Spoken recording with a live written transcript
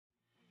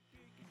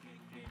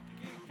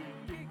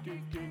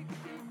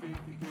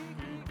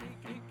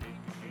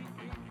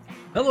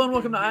Hello and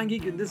welcome to Iron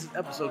Geek, and this is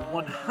episode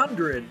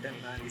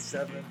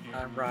 197.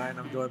 I'm Ryan.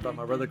 I'm joined by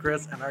my brother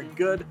Chris and our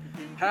good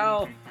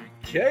pal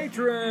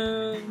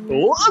Katrin.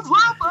 What's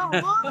up,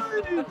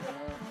 everybody?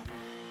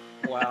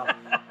 Wow,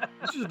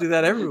 we should do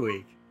that every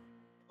week.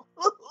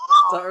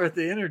 Start with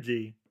the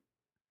energy.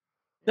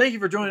 Thank you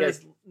for joining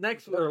us.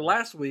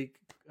 Last week,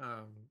 or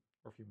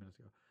a few minutes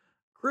ago,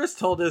 Chris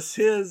told us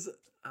the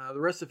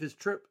rest of his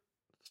trip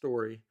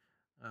story,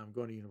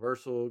 going to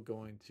Universal,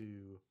 going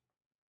to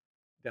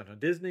downtown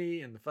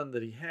Disney, and the fun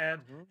that he had.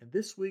 Mm-hmm. And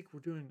this week we're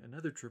doing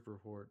another trip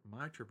report,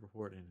 my trip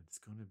report, and it's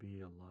going to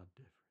be a lot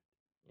different.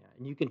 Yeah,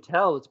 and you can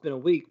tell it's been a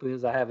week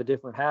because I have a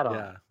different hat on.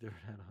 Yeah,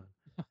 different hat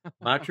on.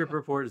 My trip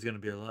report is going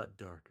to be a lot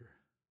darker.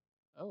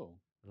 Oh.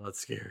 A lot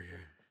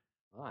scarier.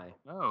 Why?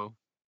 Oh.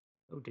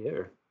 Oh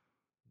dear.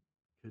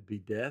 Could be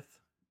death.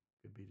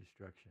 Could be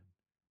destruction.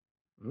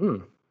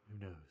 Who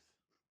knows?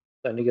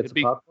 Time to get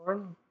some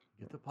popcorn?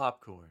 Get the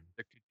popcorn.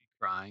 There could be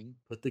crying.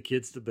 Put the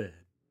kids to bed.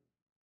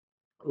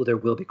 Oh, there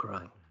will be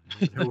crying.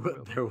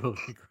 there will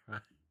be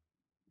crying.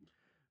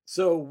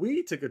 So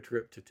we took a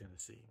trip to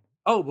Tennessee.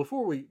 Oh,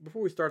 before we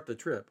start the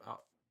trip,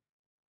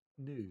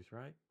 news,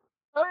 right?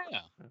 Oh yeah.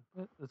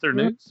 Is there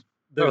news?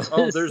 There's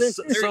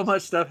so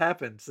much stuff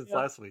happened since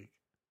last week.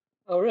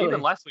 Oh really?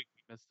 Even last week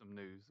we missed some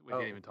news we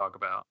didn't even talk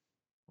about.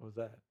 What was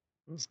that?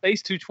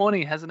 Space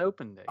 220 has an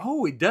open date.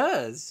 Oh, it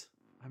does.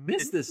 I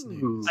missed this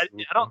news. I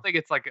don't think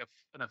it's like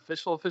an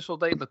official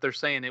date, but they're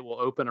saying it will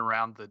open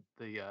around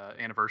the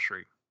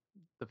anniversary,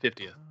 the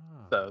 50th.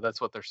 Oh. So that's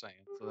what they're saying.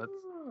 So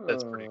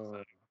that's pretty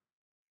exciting.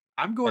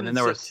 I'm going in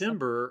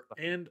September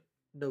and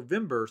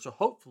November, so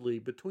hopefully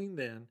between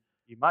then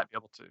you might be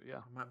able to. Yeah,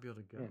 I might be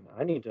able to go. Man,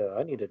 I need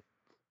to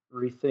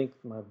rethink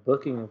my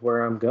booking of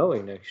where I'm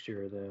going next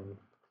year. Then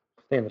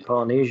stay in the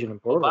Polynesian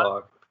and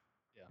Boardwalk.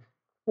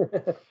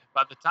 Yeah.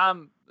 By the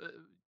time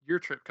your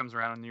trip comes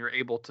around and you're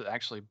able to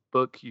actually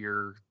book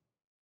your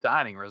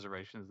dining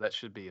reservations, that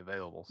should be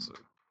available. So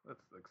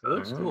that's exciting.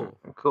 That's cool.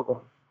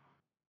 Cool.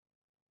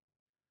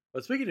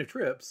 But speaking of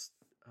trips,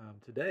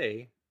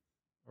 today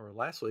or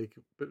last week,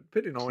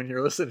 depending on when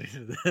you're listening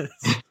to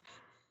this,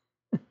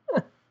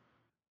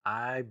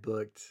 I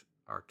booked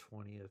our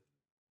 20th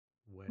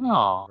wedding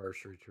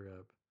anniversary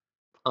trip.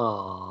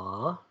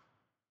 Aww.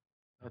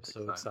 I'm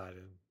so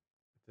excited.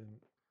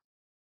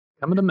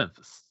 Coming to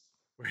Memphis.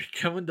 We're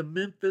coming to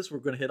Memphis. We're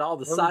going to hit all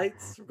the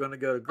sites. We're going to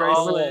go to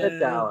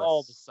Graceland.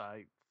 All the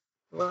sites.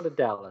 We're to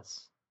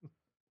Dallas.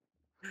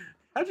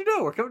 How'd you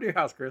know? We're coming to your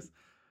house, Chris.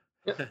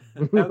 Have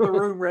the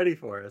room ready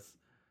for us.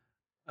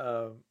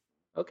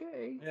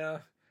 Okay. Yeah.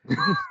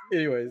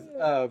 Anyways,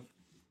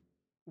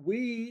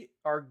 we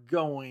are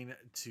going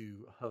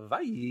to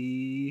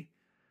Hawaii.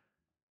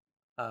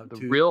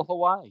 Real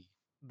Hawaii.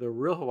 The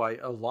real Hawaii.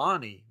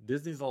 Alani.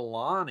 Disney's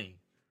Alani.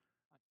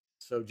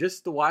 So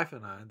just the wife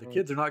and I. The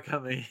kids are not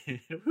coming.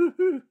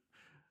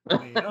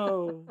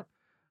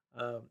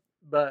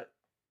 But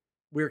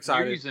we're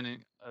excited. You're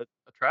using a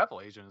travel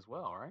agent as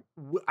well, right?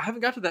 I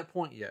haven't got to that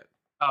point yet.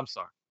 I'm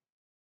sorry.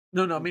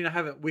 No. I mean,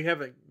 we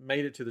haven't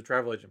made it to the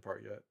travel agent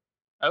part yet.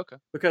 Okay.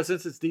 Because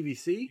since it's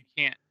DVC,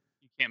 you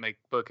can't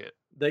book it.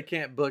 They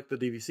can't book the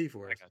DVC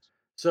for us. I got you.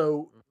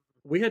 So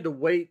we had to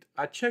wait.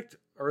 I checked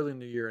early in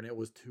the year, and it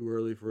was too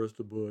early for us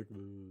to book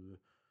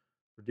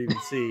for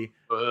DVC.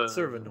 It's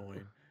sort of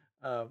annoying.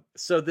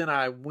 So then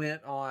I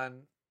went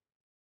on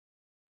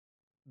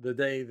the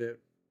day that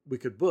we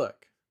could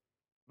book,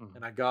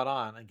 and I got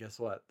on, and guess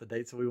what? The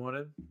dates that we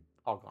wanted,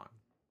 all gone.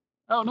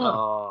 Oh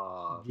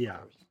no! Yeah,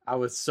 I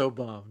was so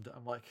bummed.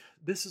 I'm like,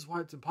 this is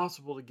why it's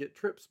impossible to get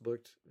trips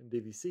booked in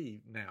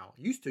DVC now.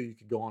 Used to, you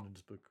could go on and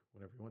just book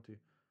whenever you want to,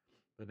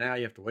 but now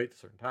you have to wait a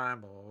certain time.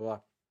 Blah blah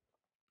blah.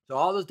 So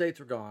all those dates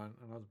were gone,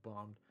 and I was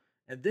bummed.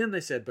 And then they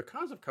said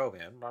because of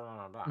COVID, blah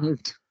blah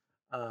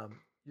blah.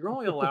 You're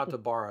only allowed to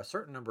borrow a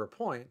certain number of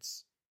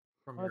points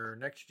from your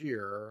next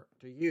year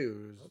to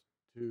use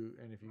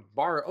and if you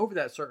borrow over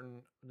that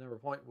certain number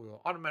of points,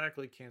 we'll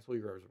automatically cancel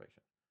your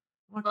reservation.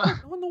 I'm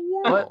like, what in the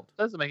world? What?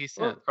 Doesn't make any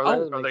sense.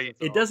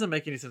 It doesn't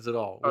make any sense at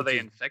all. Are they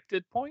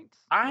infected points?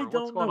 I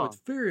don't know.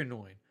 It's very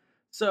annoying.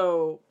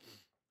 So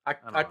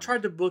I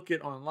tried to book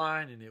it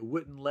online and it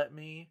wouldn't let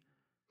me.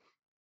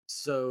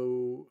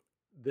 So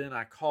then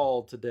I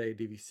called today,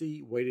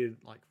 DVC, waited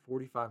like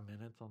 45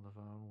 minutes on the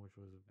phone, which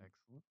was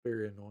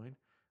very annoying.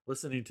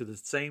 Listening to the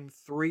same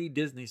 3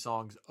 Disney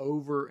songs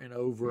over and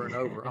over and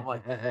over. I'm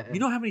like, you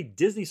know how many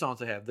Disney songs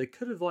they have? They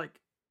could have had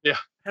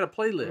a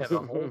playlist. They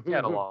have a whole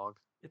catalog.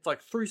 It's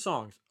like 3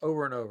 songs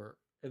over and over.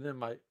 And then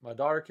my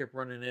daughter kept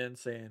running in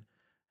saying,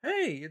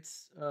 hey,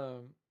 it's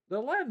the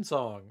Aladdin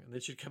song. And then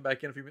she'd come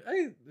back in a few minutes,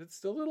 hey, it's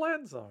still the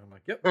Aladdin song. I'm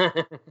like, yep.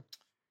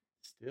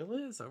 Still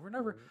is, over and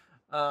over.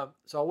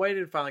 So I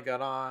waited and finally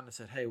got on. I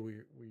said, hey,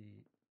 we're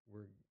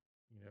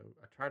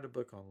I tried to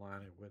book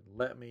online. It wouldn't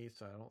let me,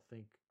 so I don't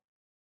think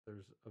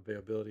there's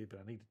availability, but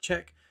I need to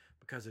check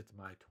because it's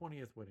my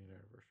 20th wedding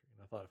anniversary.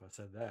 And I thought if I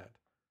said that,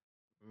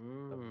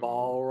 the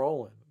ball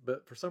rolling.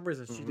 But for some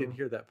reason, she didn't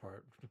hear that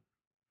part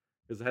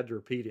because I had to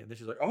repeat it. And then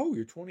she's like, oh,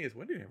 your 20th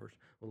wedding anniversary.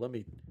 Well, let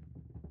me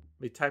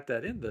me type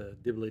that in the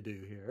dibbly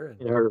doo here.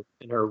 And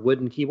In her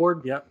wooden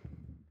keyboard. yep,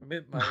 I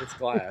mean, it's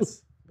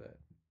glass. But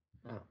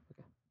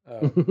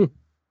Oh,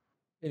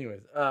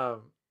 anyways,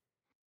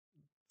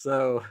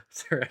 so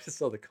sorry, I just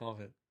saw the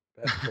comment.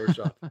 Bass Pro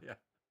Shop. Yeah.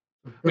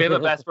 We have a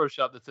Bass Pro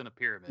Shop that's in a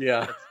pyramid.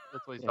 Yeah.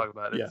 That's what he's talking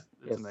about.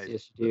 It's amazing.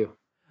 Yes, you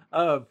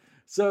do.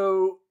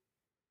 So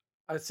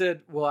I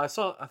said, well, I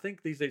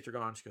think these dates are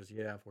gone. She goes,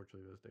 yeah,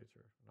 unfortunately, those dates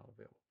are not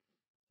available.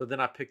 So then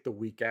I picked the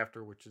week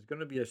after, which is going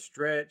to be a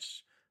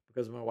stretch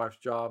because of my wife's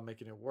job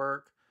making it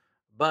work.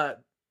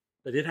 But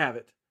they did have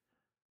it.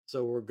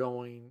 So we're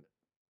going,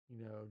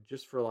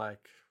 just for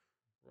like,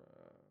 I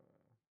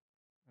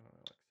don't know,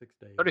 like 6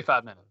 days.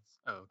 35 minutes.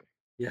 Oh, okay.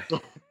 Yeah.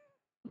 So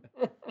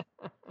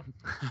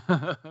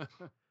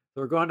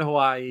we're going to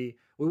Hawaii.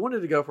 We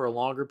wanted to go for a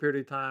longer period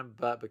of time,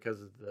 but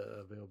because of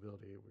the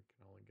availability, we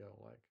can only go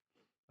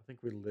I think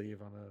we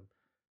leave on a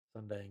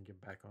Sunday and get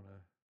back on a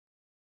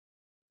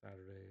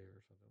Saturday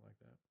or something like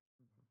that.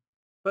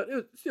 But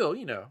it's still,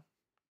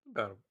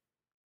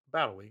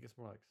 about a week. It's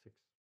more like six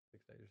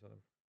days or something.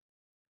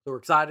 So we're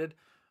excited.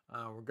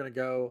 We're gonna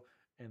go,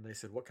 and they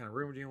said, "What kind of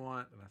room do you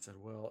want?" And I said,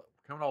 "Well,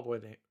 we're coming all the way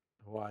to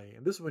Hawaii."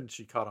 And this is when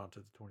she caught on to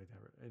the 20th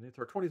anniversary, and it's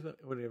our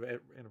 20th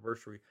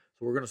anniversary.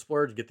 So we're gonna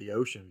splurge and get the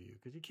ocean view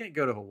because you can't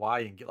go to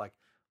Hawaii and get like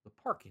the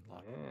parking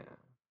lot.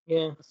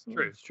 Yeah, that's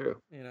true. It's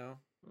true.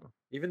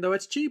 Even though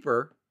it's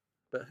cheaper,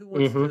 but who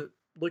wants to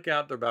look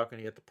out their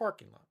balcony at the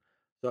parking lot?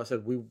 So I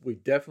said we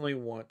definitely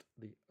want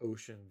the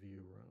ocean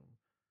view room.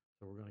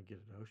 So we're gonna get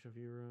an ocean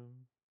view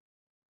room.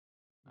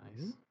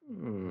 Nice.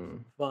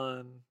 Some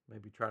fun.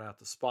 Maybe try out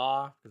the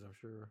spa because I'm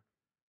sure.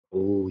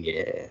 Oh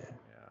yeah.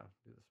 Yeah,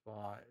 do the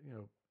spa.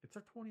 It's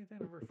our 20th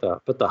anniversary.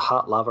 Put the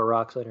hot lava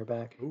rocks on her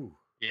back. Ooh.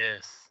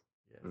 Yes.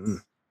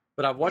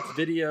 But I've watched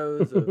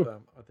videos of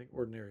I think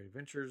Ordinary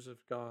Adventures have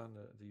gone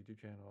the YouTube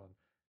channel, and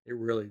it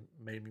really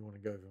made me want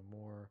to go even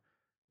more.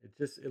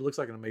 It looks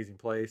like an amazing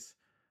place.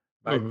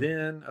 By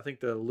then, I think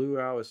the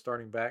luau is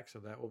starting back, so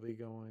that will be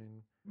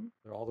going.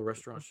 All the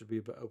restaurants should be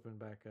open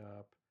back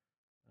up.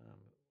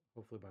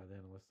 Hopefully by then,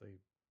 unless they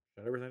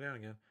shut everything down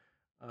again.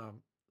 So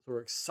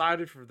we're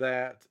excited for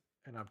that,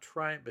 and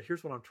but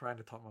here's what I'm trying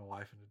to talk my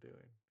wife into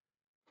doing.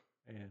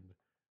 And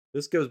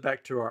this goes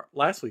back to our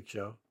last week's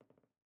show.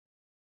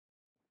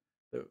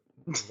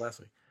 Last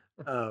week.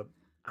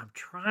 I'm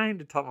trying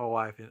to talk my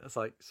wife in. It's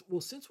like,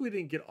 well, since we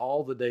didn't get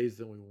all the days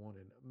that we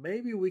wanted,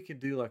 maybe we can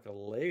do like a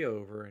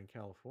layover in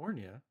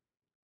California.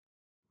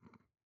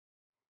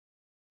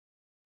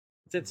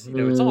 Since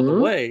it's on the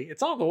way.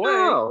 It's on the way.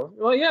 Oh,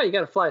 well, yeah, you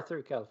got to fly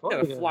through California.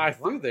 You got to fly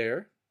through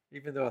there,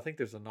 even though I think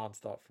there's a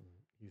nonstop from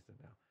Houston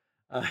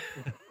now.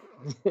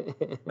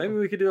 Maybe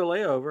we could do a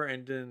layover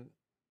and then,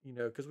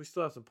 because we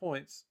still have some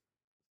points,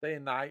 stay a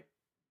night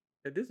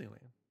at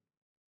Disneyland.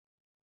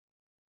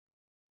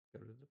 Go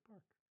to the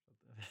park.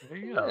 There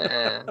you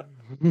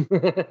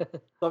go.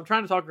 So I'm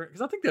trying to talk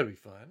because I think that'd be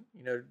fun.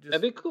 Just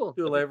that'd be cool.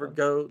 Do a layover,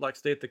 go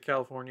stay at the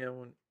California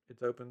when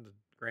it's open, the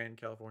Grand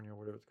California or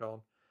whatever it's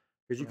called.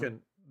 Because you can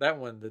that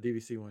one, the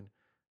DVC one,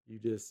 you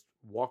just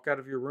walk out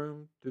of your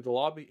room through the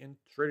lobby and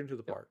straight into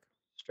the park.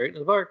 Straight into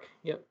the park.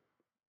 Yep.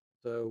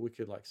 So we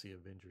could see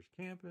Avengers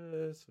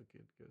Campus. We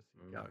could go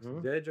see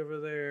Galaxy's Edge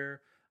over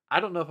there. I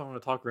don't know if I'm going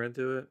to talk her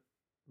into it,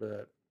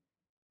 but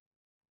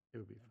it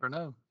would be fun.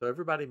 Never know. So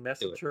everybody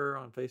message her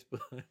on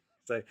Facebook.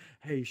 Say,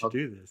 hey, you should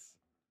do this.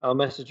 I'll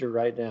message her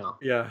right now.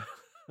 Yeah.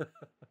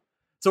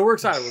 So we're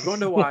excited. We're going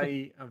to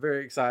Hawaii. I'm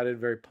very excited,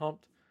 very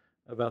pumped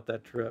about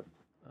that trip.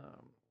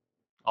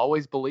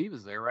 Always Believe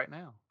is there right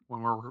now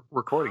when we're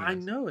recording. I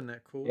know, isn't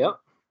that cool? Yep.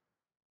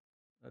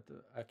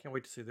 I can't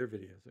wait to see their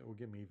videos. It will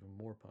get me even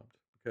more pumped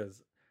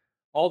because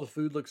all the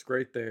food looks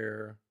great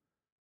there.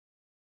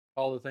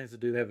 All the things to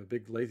do. They have a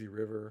big lazy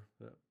river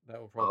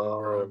that will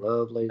probably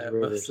love lazy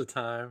rivers most of the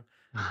time.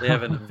 They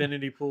have an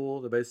infinity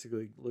pool that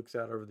basically looks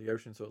out over the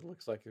ocean, so it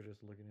looks like you're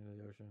just looking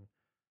into the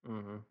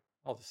ocean.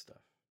 All this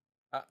stuff.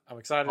 I'm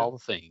excited. All the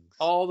things.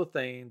 All the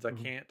things. I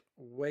can't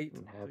wait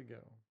to go.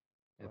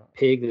 A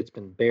pig that's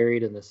been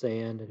buried in the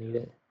sand and eat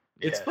it.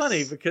 It's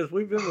funny because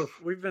we've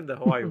been to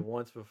Hawaii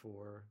once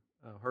before.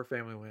 Her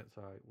family went,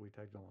 so we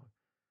tagged along.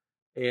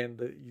 And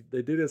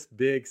they do this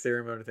big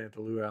ceremony thing at the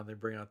luau, and they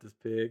bring out this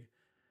pig,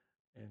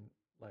 and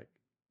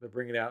they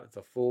bring it out. It's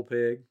a full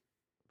pig.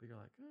 But you're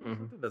like,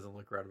 something doesn't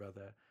look right about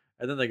that.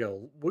 And then they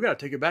go, we got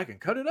to take it back and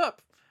cut it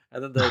up.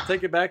 And then they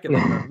take it back and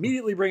then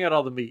immediately bring out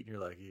all the meat. And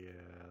you're like, yeah,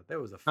 that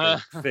was a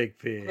fake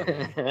pig.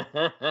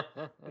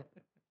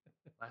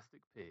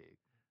 Plastic pig.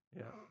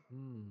 Yeah.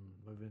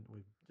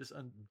 We've just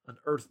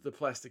unearthed the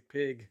plastic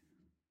pig.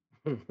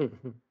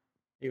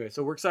 Anyway,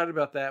 so we're excited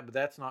about that, but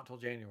that's not till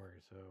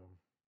January. So.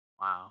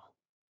 Wow.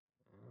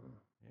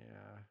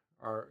 Yeah.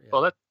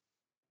 Well,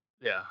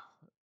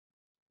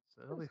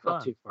 so it'll be fun.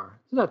 Not too far.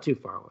 It's not too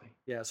far away.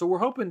 Yeah. So we're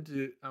hoping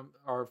to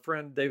our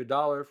friend David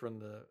Dollar from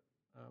the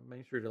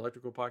Main Street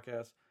Electrical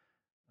podcast.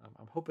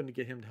 I'm hoping to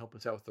get him to help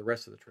us out with the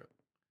rest of the trip.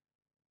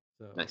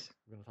 So nice.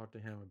 We're going to talk to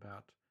him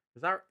about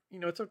because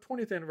it's our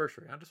 20th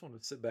anniversary. I just want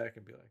to sit back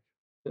and be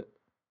like,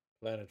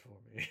 plan it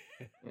for me.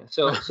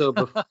 Yeah,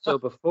 so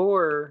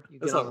before you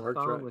That's get on how it the works,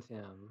 phone right? with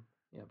him,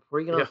 before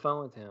you get on Yeah. the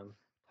phone with him,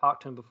 talk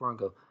to him before and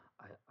go,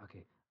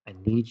 okay, I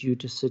need you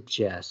to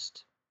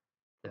suggest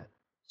that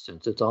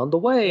since it's on the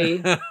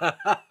way,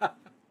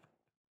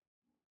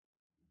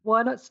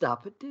 why not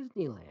stop at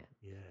Disneyland?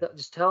 Yeah,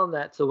 Just tell him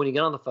that so when you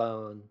get on the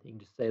phone, you can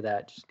just say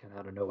that just kind of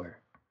out of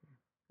nowhere.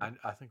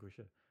 I think we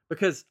should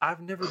because I've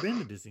never been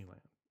to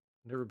Disneyland,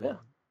 never been, Yeah.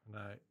 and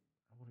I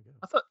want to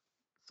go.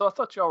 I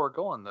thought y'all were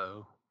going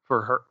though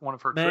for one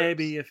of her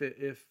Maybe trips.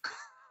 if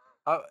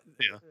uh,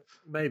 Yeah.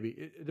 maybe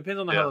it depends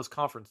on how Yeah. those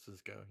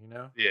conferences go. You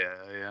know,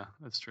 Yeah,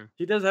 that's true.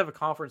 she does have a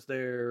conference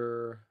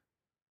there.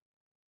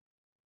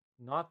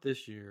 Not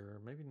this year,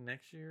 maybe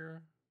next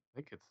year.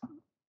 I think it's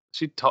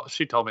she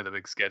told me the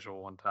big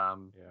schedule one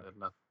time. Yeah.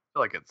 And I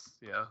feel like it's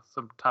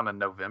sometime in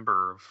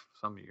November of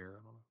some year.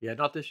 I don't know. Yeah,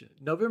 not this year.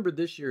 November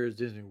this year is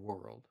Disney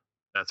World.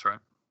 That's right.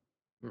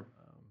 But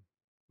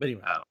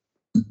anyway,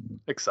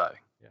 Exciting.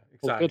 yeah, Well,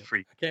 exciting. good for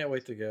you. I can't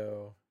wait to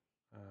go.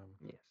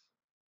 Yes.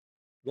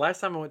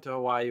 Last time I went to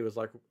Hawaii was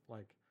like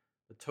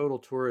the total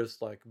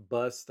tourist like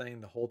bus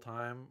thing the whole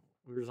time.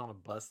 We were just on a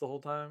bus the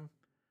whole time,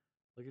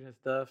 looking at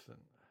stuff, and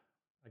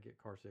I get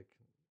car sick.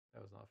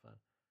 That was not fun.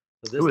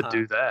 So this Who would time,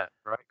 do that,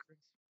 right, Chris?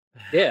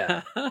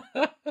 Yeah.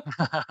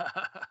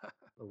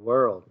 The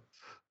world.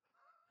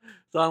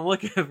 So I'm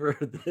looking for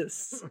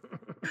this.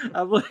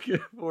 I'm looking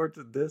forward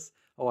to this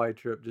Hawaii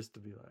trip just to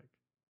be like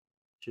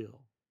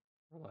chill,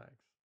 relax.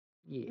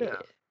 Yeah.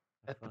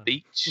 At the Fun.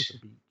 beach.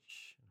 At the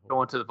beach.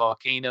 Going to the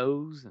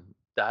volcanoes and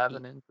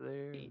diving into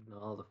there. Eating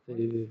all the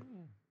food.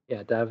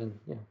 Yeah, diving.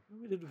 Yeah.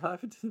 We did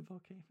dive into the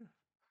volcano.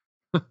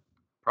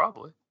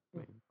 Probably. I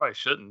mean, probably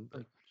shouldn't, but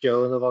Like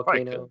Joe in the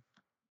probably volcano. could.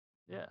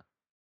 Yeah.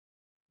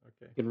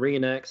 Okay. You can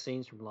reenact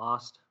scenes from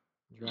Lost.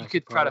 You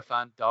could try to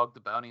find Dog the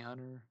Bounty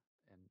Hunter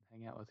and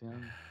hang out with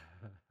him.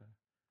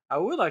 I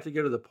would like to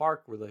go to the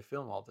park where they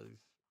film all these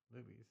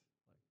movies,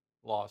 like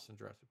Lost and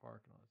Jurassic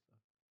Park and all that stuff.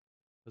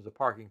 There's a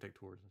park you can take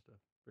tours and stuff.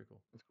 Pretty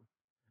cool. That's cool.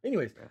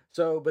 Anyways,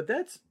 but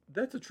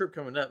that's a trip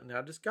coming up. Now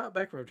I just got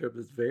back from a trip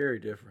that's very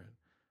different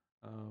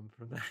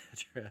from that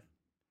trip.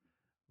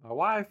 My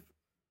wife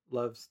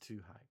loves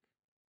to hike,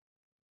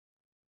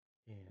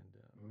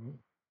 and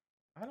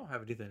I don't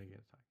have anything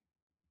against hiking.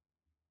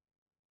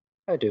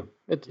 I do.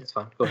 It's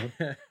fine. Go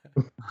ahead.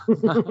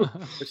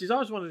 But she's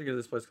always wanted to go to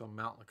this place called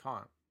Mount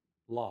LeConte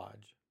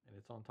Lodge, and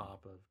it's on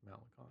top of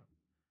Mount LeConte.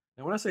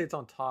 And when I say it's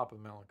on top of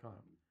Mount LeConte,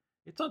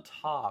 it's on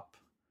top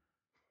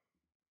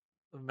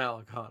of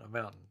Mount LeConte, a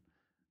mountain.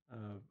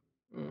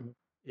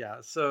 Yeah,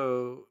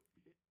 so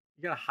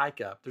you gotta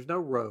hike up. There's no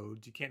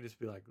roads. You can't just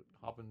be like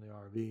hop in the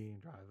RV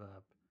and drive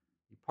up.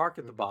 You park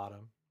at the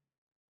bottom,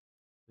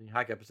 then you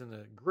hike up. It's in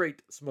the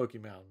Great Smoky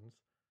Mountains.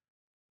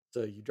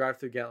 So you drive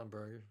through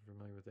Gatlinburg, if you're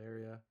familiar with the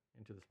area,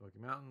 into the Smoky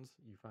Mountains.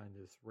 You find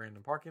this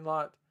random parking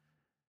lot,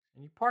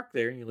 and you park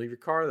there, and you leave your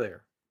car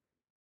there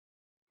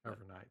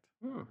overnight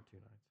or 2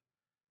 nights.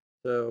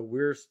 So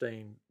we're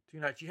staying 2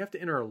 nights. You have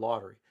to enter a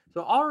lottery.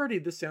 So already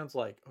this sounds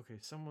like, okay,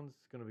 someone's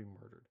going to be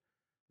murdered.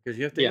 Because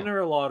you have to enter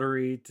a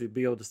lottery to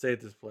be able to stay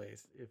at this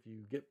place. If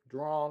you get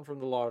drawn from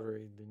the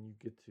lottery, then you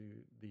get to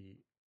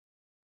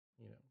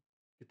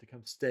get to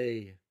come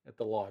stay at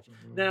the lodge.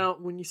 Now,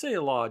 when you say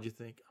a lodge, you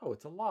think, oh,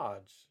 it's a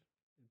lodge.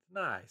 It's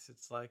nice.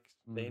 It's like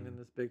staying in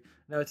this big.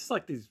 No, it's just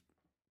like these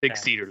big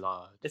cabins. cedar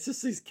lodge. It's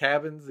just these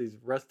cabins, these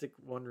rustic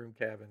one-room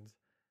cabins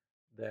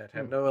that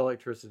have no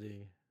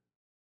electricity,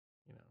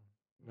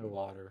 no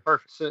water.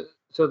 Perfect.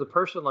 So the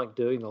person like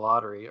doing the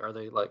lottery, are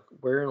they like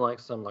wearing like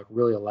some like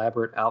really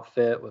elaborate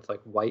outfit with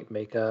like white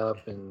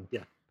makeup and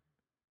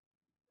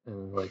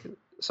and like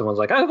someone's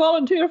like, I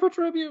volunteer for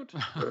tribute.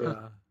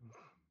 Yeah.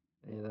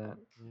 Any of that?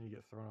 And you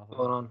get thrown off.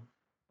 Going on.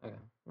 Okay.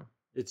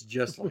 It's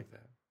just like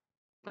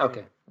that.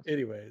 Okay.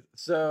 Anyways,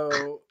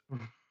 so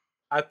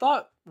I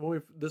thought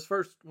when the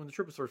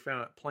trip was first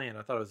planned,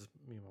 I thought it was just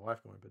me and my wife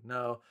going, but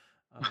no,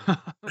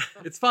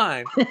 it's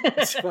fine.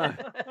 It's fine.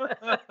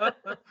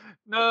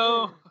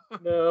 No,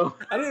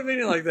 I didn't mean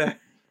it like that.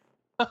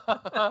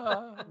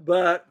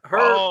 But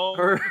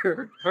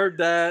her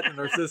dad and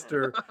her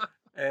sister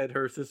and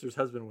her sister's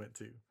husband went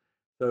too,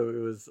 so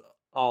it was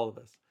all of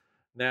us.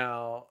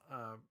 Now,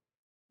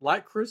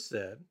 like Chris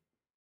said,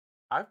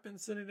 I've been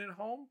sitting at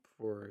home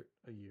for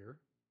a year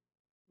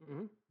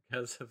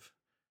because of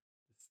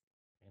this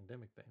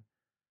pandemic thing.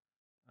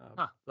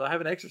 So I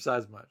haven't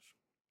exercised much.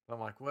 I'm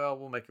like, well,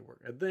 we'll make it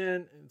work. And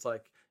then it's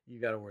like, you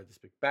got to wear this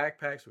big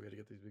backpack. So we had to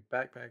get these big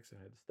backpacks and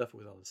I had to stuff it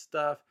with all this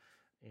stuff.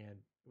 And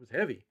it was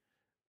heavy.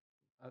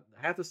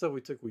 Half the stuff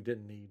we took, we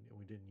didn't need and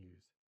we didn't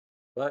use.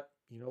 But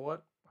you know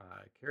what?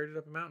 I carried it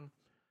up a mountain.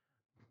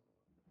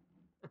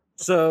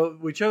 So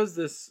we chose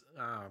this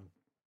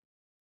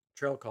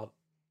trail called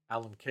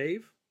Alum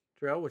Cave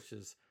Trail, which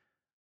is,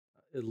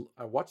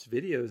 I watched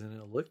videos and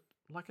it looked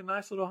like a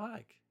nice little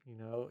hike.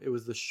 It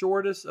was the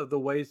shortest of the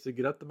ways to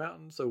get up the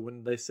mountain. So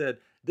when they said,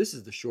 this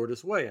is the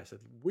shortest way, I said,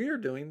 we're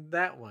doing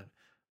that one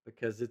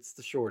because it's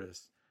the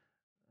shortest.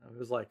 It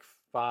was like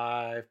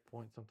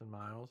 5-point-something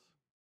miles.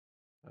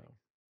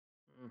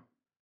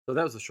 So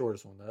that was the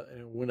shortest one.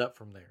 And it went up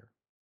from there.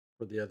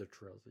 for the other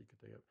trails that you can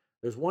think of.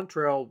 There's one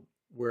trail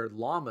where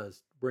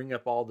llamas bring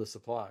up all the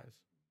supplies.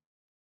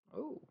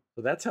 Oh.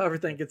 So that's how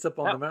everything gets up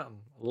on the mountain.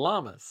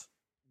 Llamas.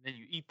 And then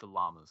you eat the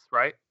llamas,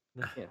 right?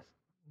 No. Yes.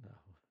 No.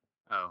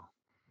 Oh.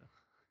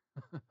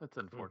 That's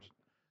unfortunate.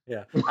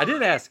 Yeah. I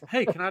did ask,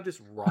 hey, can I just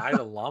ride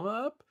a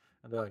llama up?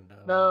 And they're like,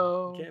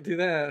 no. You can't do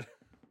that.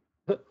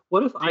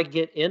 What if I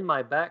get in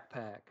my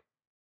backpack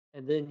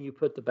and then you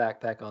put the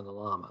backpack on the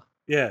llama?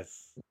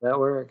 Yes. Does that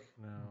work?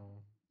 No.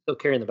 Still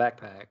carrying the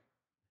backpack.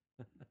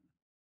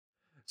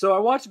 So I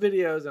watched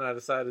videos and I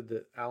decided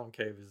that Allen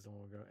Cave is the one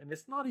we're going. And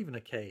it's not even a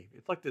cave.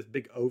 It's like this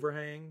big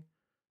overhang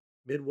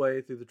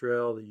midway through the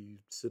trail that you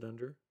sit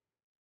under.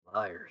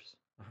 Liars.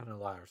 I know,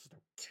 liars. There's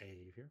no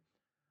cave here.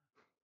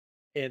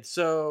 And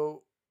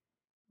so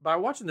by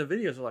watching the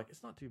videos, they're like,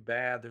 it's not too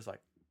bad. There's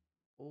like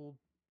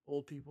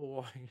old people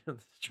walking on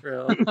this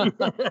trail.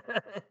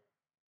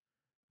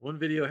 One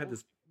video had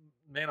this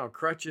man on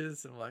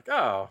crutches, and I'm like,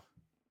 oh,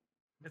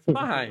 it's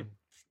fine.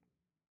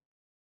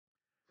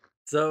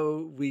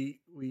 So we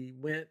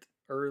went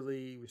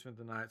early. We spent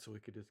the night so we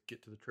could just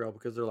get to the trail,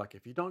 because they're like,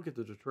 if you don't get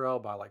to the trail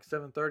by like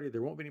 7:30,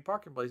 there won't be any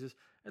parking places,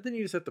 and then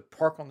you just have to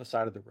park on the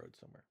side of the road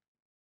somewhere.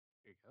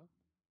 There you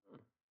go.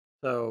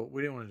 So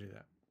we didn't want to do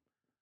that.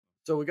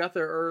 So we got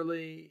there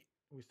early.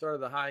 We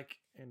started the hike,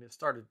 and it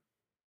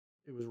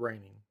was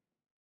raining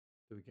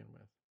to begin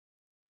with.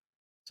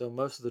 So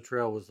most of the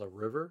trail was a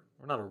river,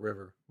 or not a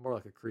river, more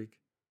like a creek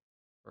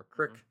or a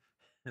crick.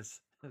 It's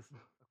A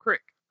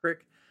creek.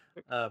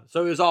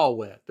 So it was all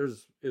wet.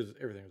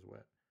 Everything was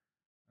wet,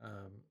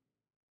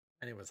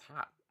 and it was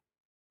hot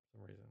for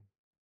some reason.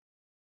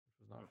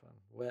 It was not fun.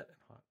 Wet and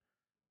hot.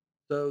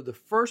 So the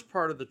first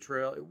part of the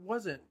trail, it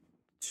wasn't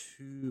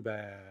too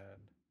bad,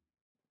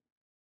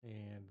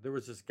 and there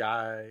was this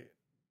guy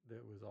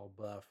that was all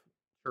buff,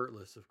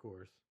 shirtless, of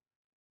course,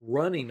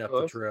 running up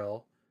the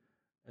trail.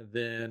 And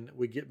then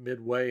we get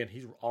midway, and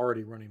he's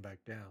already running back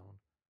down.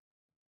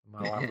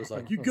 My wife was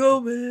like, "You go,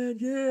 man,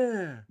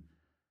 yeah."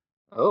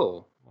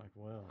 Oh. I'm like,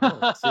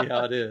 well, see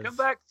how it is. Come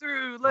back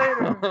through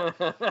later.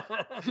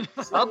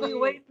 I'll be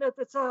waiting at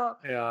the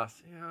top. Yeah,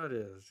 see how it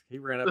is. He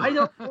ran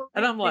up,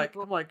 and I'm like,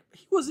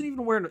 he wasn't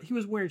even wearing. He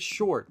was wearing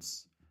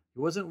shorts. He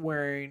wasn't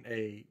wearing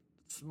a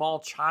small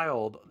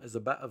child as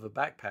of a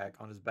backpack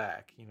on his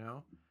back. You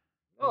know.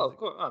 Oh, of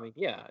course. I mean,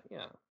 yeah.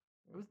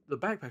 The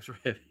backpacks were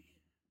heavy.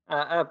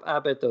 I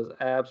bet those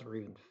abs were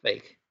even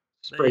fake.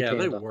 Yeah,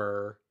 they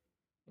were.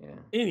 Yeah.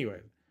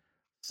 Anyway,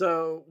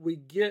 so we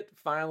get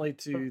finally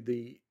to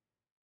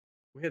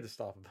we had to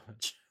stop a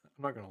bunch.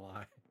 I'm not going to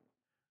lie.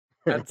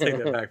 I had to take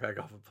that backpack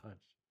off a bunch.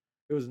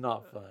 It was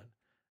not fun. And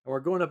we're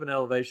going up an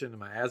elevation, and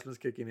my asthma's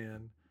kicking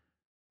in.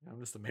 I'm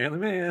just a manly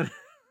man.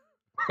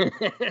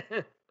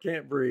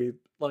 Can't breathe.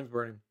 Lungs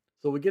burning.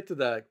 So we get to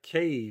the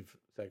cave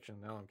section,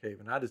 Allen Cave,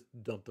 and I just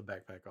dumped the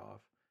backpack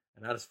off.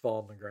 And I just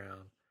fall on the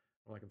ground.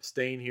 I'm like, I'm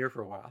staying here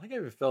for a while. I think I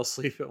even fell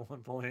asleep at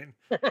one point.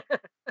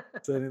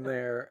 Sitting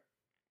there.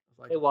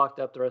 Like, they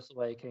walked up the rest of the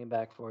way, came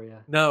back for you.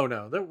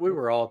 No. We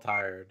were all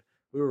tired.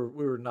 We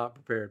were not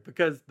prepared,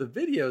 because the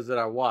videos that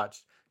I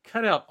watched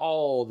cut out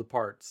all the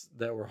parts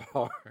that were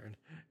hard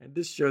and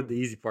just showed the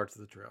easy parts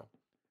of the trail.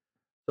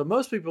 So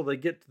most people, they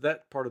get to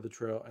that part of the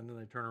trail and then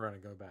they turn around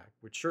and go back.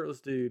 With shirtless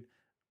dude,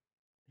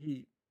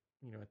 he,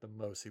 at the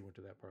most, he went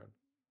to that part.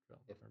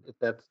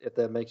 If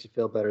that makes you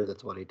feel better,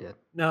 that's what he did.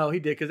 No, he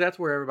did, because that's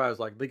where everybody was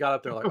like, they got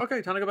up there like,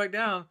 okay, time to go back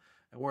down,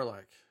 and we're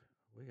like,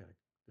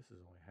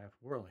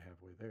 we're only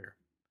halfway there.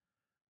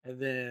 And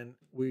then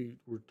we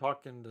were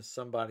talking to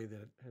somebody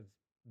that has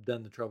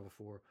done the trail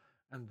before,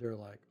 and they're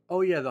like,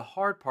 oh yeah, the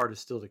hard part is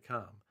still to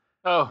come.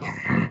 Oh,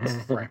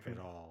 crap it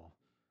all.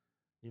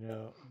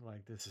 I'm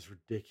like, this is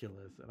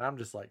ridiculous. And I'm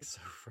just like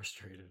so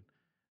frustrated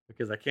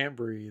because I can't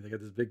breathe. I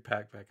got this big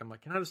backpack. I'm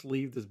like, can I just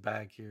leave this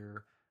bag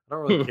here? I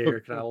don't really care.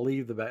 Can I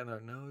leave the bag? And they're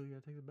like, no, you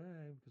gotta take the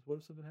bag, because what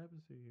if something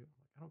happens to you?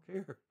 I'm like, I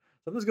don't care.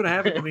 Something's gonna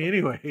happen to me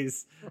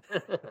anyways.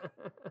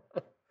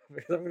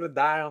 Because I'm gonna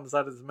die on the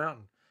side of this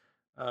mountain.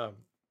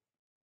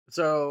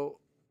 So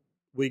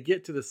we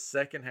get to the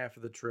second half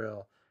of the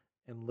trail,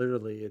 and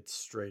literally it's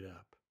straight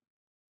up.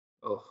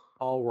 Oh.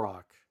 All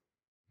rock.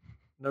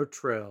 No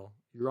trail.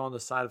 You're on the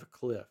side of a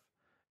cliff.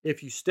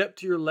 If you step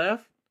to your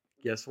left,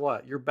 guess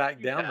what? You're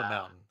back down the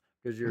mountain,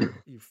 because you've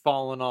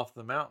fallen off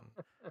the mountain.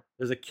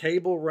 There's a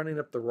cable running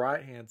up the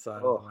right-hand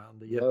side of the mountain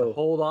that you have to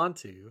hold on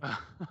to,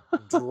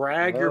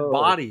 drag your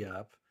body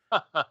up.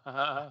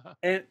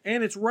 And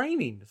it's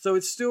raining. So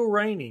it's still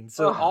raining.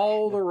 So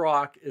all the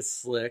rock is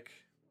slick.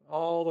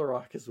 All the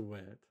rock is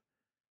wet.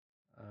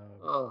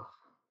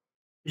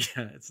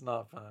 Yeah, it's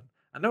not fun.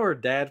 I know her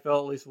dad fell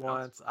at least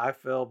once. I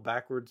fell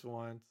backwards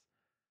once.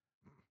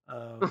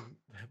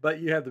 But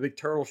you have the big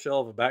turtle shell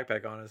of a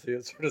backpack on it, so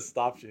it sort of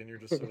stops you, and you're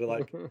just sort of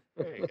like,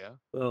 there you go.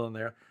 Still in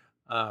there.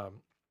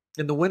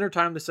 In the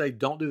wintertime, they say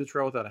don't do the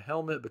trail without a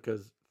helmet,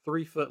 because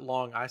 3-foot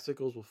long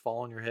icicles will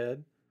fall on your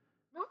head.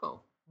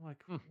 No. I'm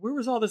like, where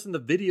was all this in the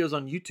videos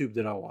on YouTube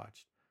that I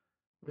watched?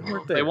 They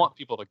weren't there. They want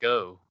people to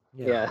go.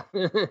 Yeah.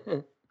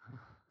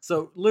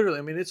 So literally,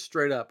 I mean, it's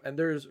straight up. And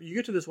you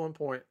get to this one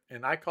point,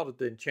 and I called it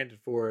the Enchanted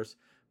Forest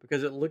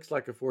because it looks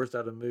like a forest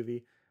out of a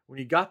movie. When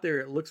you got there,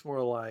 it looks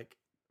more like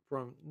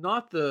from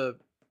not the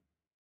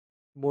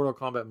Mortal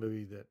Kombat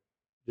movie that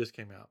just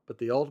came out, but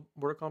the old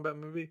Mortal Kombat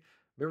movie.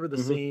 Remember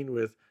the scene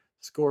with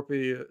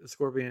Scorpion,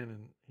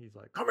 and he's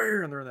like, "Come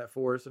here," and they're in that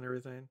forest and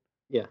everything.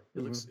 Yeah.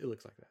 It looks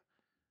like that.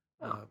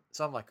 Oh.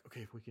 So I'm like,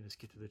 okay, if we can just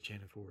get to the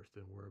Enchanted Forest,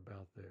 then we're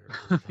about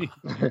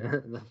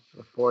there.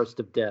 The forest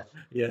of death.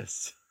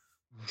 Yes.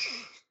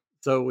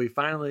 So we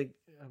finally,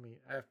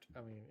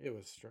 it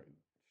was struggling.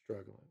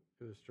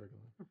 It was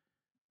struggling.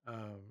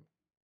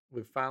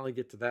 We finally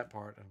get to that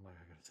part, and I'm like,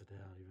 I gotta sit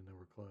down, even though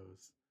we're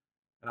closed.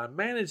 And I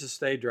managed to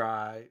stay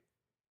dry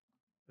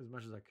as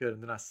much as I could,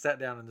 and then I sat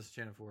down in this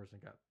Enchanted Forest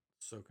and got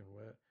soaking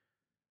wet.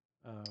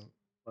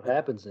 What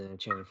happens in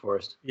Enchanted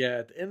Forest? Yeah,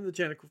 at the end of the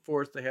Enchanted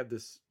Forest, they have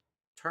this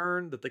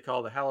turn that they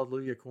call the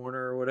Hallelujah Corner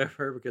or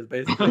whatever, because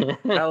basically,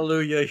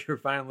 Hallelujah, you're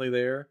finally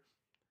there.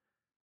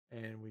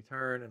 And we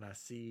turn, and I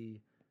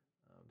see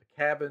the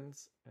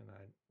cabins, and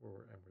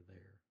we're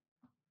there.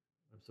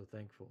 I'm so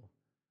thankful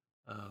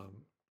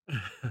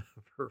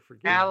for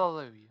forgetting.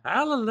 Hallelujah.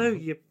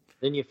 Hallelujah.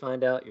 Then you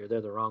find out you're there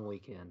the wrong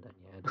weekend, and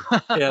you had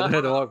to... Yeah, they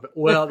had to walk.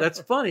 Well,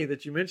 that's funny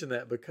that you mentioned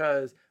that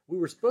because we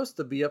were supposed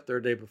to be up there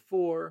a day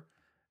before,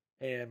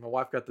 and my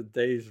wife got the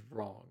days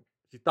wrong.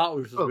 She thought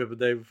we were supposed to be up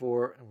the day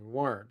before, and we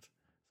weren't.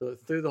 So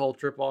it threw the whole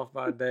trip off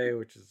by a day,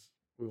 which is,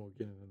 we won't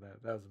get into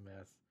that. That was a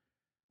mess.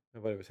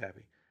 Nobody was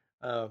happy.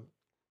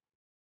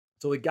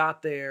 So we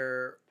got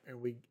there,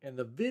 and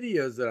the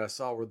videos that I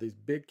saw were these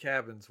big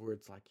cabins where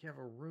it's like you have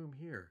a room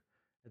here,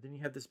 and then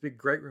you have this big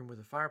great room with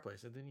a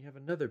fireplace, and then you have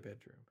another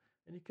bedroom,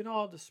 and you can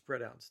all just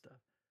spread out and stuff.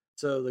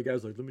 So the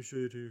guy's like, "Let me show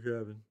you to your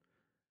cabin."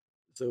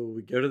 So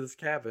we go to this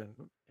cabin,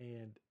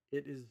 and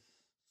it is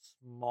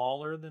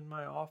smaller than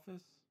my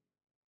office.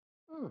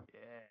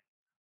 Yeah.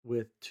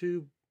 With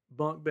 2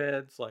 bunk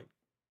beds, like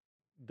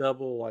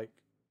double, like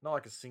not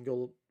like a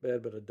single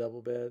bed, but a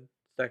double bed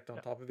stacked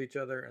on top of each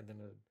other, and then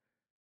a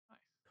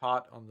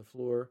cot on the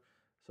floor.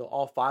 So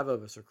all 5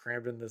 of us are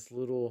crammed in this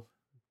little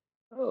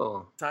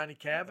tiny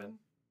cabin.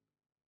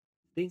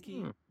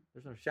 Stinky.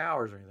 There's no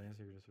showers or anything,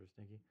 so you're just sort of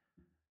stinky.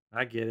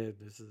 I get it.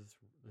 This is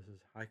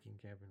hiking,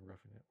 camping,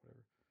 roughing it,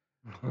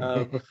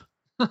 whatever.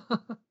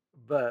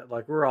 But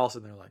like we're all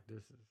sitting there like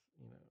this is,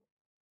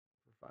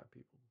 for 5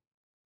 people.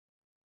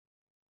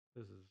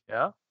 This is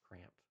cramped.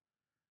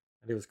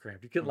 And it was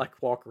cramped. You couldn't like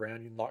walk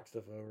around. You can lock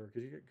stuff over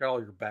because you got all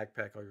your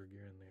backpack, all your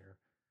gear in there.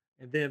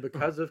 And then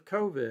because of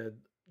COVID,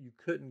 you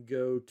couldn't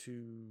go to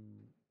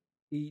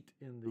eat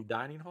in the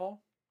dining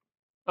hall.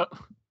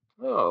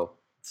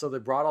 So they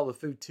brought all the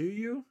food to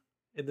you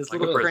in this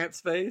little cramped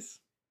space.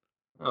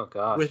 Oh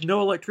gosh. With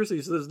no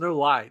electricity, so there's no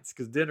lights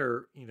because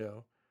dinner,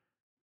 so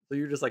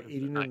you're just like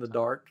eating in the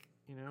dark,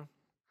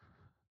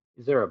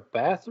 Is there a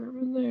bathroom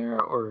in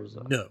there, or is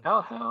it an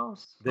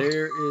outhouse?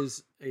 There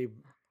is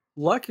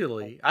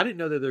luckily, I didn't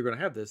know that they were going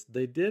to have this.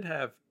 They did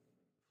have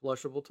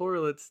flushable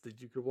toilets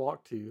that you could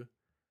walk to.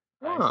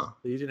 So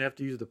you didn't have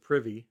to use the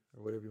privy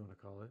or whatever you want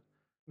to call it.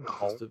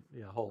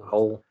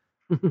 Hole.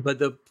 But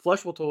the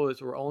flushable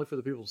toilets were only for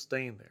the people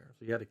staying there.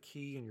 So you had a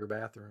key in your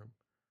bathroom,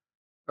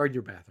 in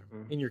your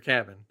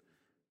cabin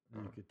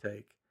that you could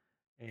take.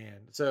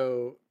 And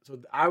so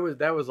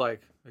that was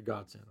like a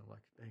godsend. I'm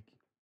like, thank you.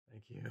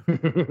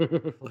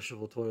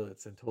 Flushable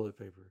toilets and toilet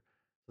paper.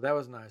 So that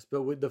was nice.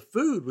 But the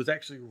food was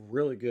actually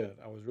really good.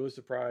 I was really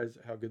surprised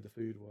at how good the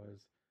food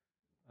was.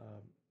 I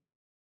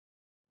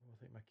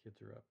think my kids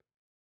are up.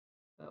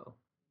 Oh.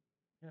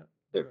 Yeah.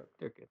 They're good.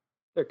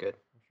 They're good.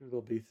 I'm sure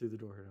they'll be through the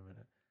door here in a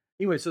minute.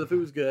 Anyway, so the food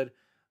was good,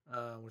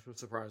 which was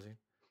surprising.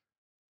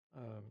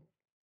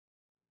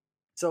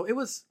 So it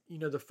was,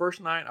 the first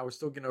night I was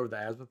still getting over the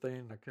asthma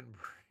thing. I couldn't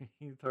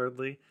breathe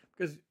hardly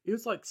because it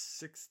was like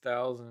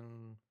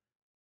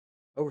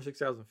over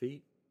 6,000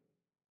 feet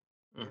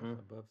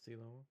above sea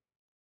level.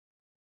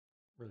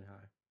 Really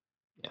high.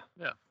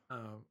 Yeah.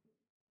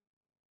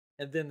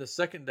 And then the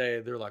second day,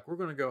 they're like, "We're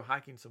going to go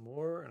hiking some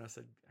more," and I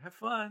said, "Have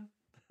fun."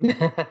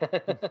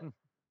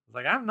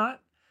 Like, I'm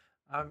not.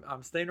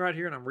 I'm staying right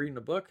here, and I'm reading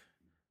a book,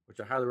 which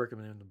I highly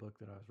recommend. The book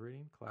that I was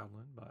reading,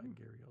 Cloudland by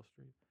Gary L.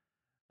 Street.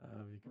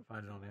 You can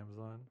find it on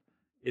Amazon.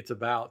 It's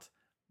about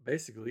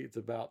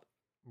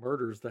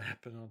murders that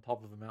happen on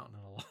top of a mountain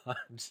in a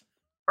lodge.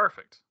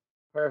 Perfect.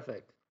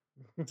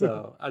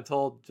 So I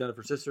told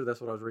Jennifer's sister that's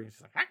what I was reading.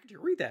 She's like, "How could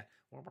you read that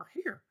when we're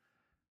here?"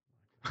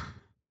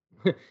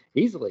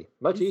 Easily.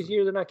 Much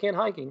easier than I can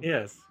hiking.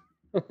 Yes.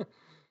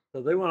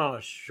 So they went on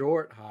a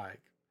short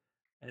hike.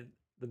 And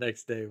the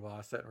next day while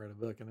I sat and read a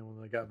book, and then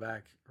when they got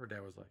back, her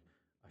dad was like,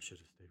 "I should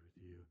have stayed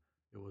with you.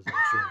 It wasn't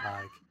a short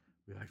hike.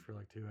 We hiked for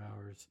like 2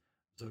 hours.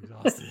 I'm so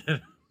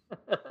exhausted."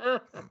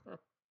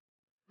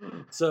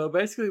 So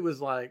basically it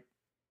was like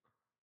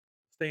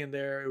staying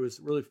there. It was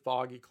really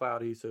foggy,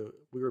 cloudy. So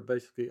we were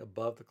basically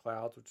above the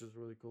clouds, which is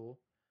really cool.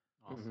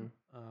 Awesome.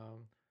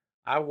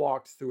 I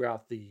walked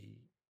throughout the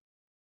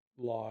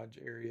lodge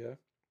area.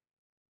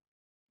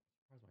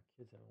 My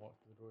kids haven't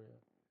walked through the door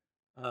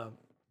yet.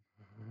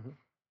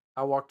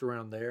 I walked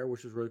around there,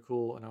 which was really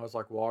cool. And I was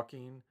like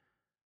walking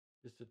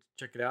just to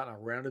check it out. And I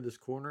rounded this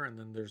corner, and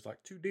then there's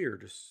like 2 deer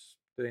just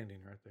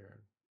standing right there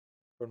in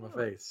front of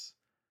my face.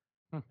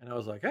 And I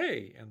was like,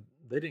 hey. And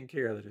they didn't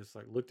care. They just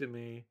like looked at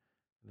me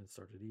and then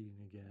started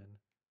eating again.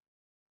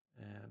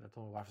 And I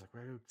told my wife, I was like,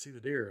 well, go see the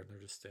deer. And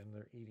they're just standing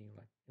there eating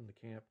like in the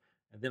camp.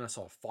 And then I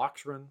saw a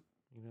fox run,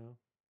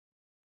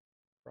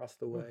 across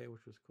the way,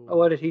 which was cool. Oh,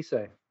 what did he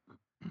say?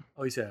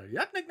 Oh, he said, okay.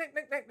 What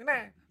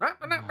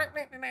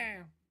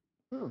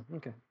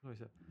he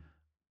said.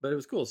 But it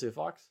was cool to see a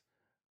fox.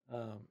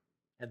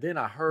 And then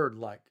I heard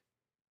like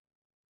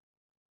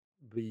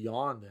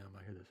beyond them,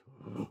 I hear this.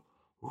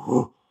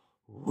 Oh.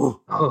 Like,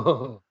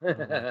 oh,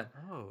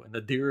 and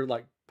the deer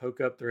like poke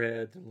up their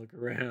heads and look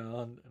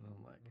around, and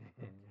I'm like,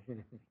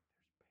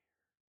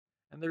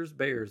 and there's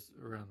bears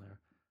around there.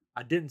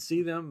 I didn't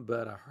see them,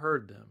 but I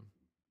heard them.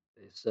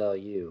 They saw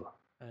you,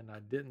 and I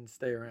didn't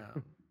stay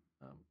around.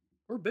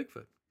 Or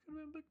Bigfoot. Could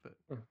have been Bigfoot,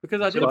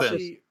 because I didn't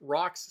see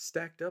rocks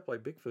stacked up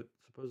like Bigfoot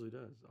supposedly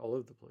does all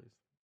over the place.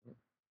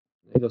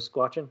 They go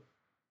squatching.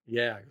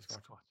 Yeah, I go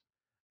squatching.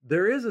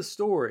 There is a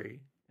story,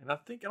 and I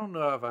don't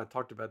know if I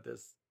talked about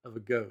this, of a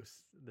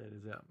ghost that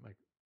is at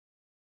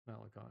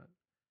Mount LeConte.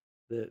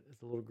 That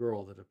it's a little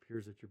girl that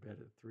appears at your bed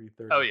at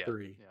 3:33. Oh yeah,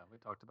 we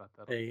talked about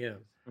that.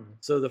 A.M.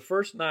 So the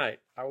first night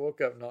I woke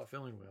up not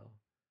feeling well,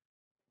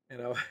 and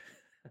I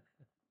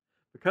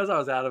because I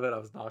was out of it, I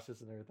was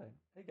nauseous and everything.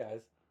 Hey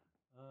guys,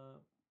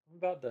 I'm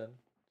about done.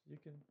 You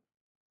can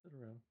sit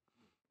around.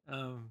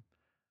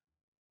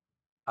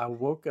 I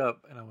woke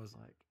up and I was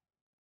like,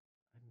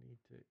 I need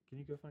to. Can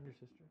you go find your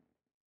sister?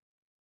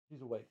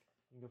 She's awake.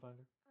 Can you go find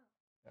her?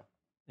 Yeah.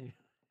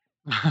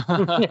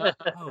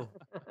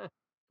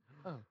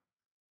 Oh.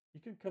 You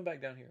can come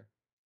back down here.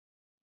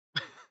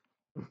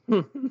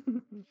 Well,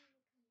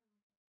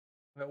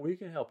 we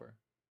can help her.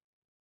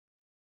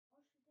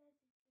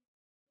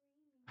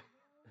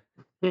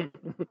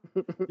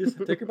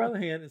 Just take her by the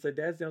hand and say,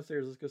 Dad's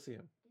downstairs. Let's go see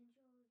him.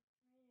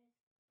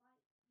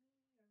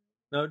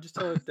 No, just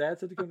tell her Dad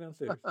said to come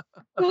downstairs.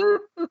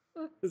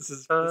 This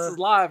is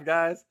live,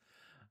 guys.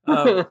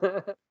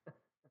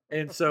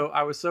 And so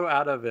I was so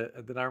out of it,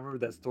 and then I remember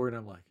that story, and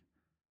I'm like,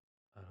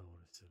 I don't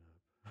want to sit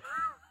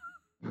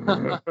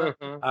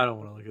up. I don't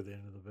want to look at the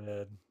end of the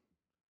bed.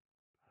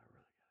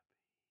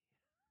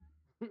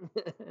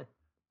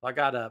 I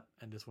got up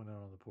and just went out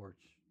on the porch,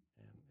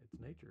 and it's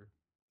nature.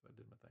 So I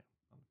did my thing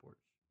on the porch.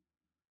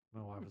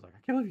 My wife was like, I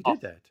can't believe you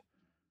did that.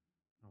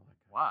 I'm like,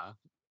 why? I'm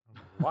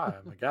like, why?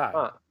 I'm a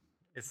guy.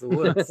 It's the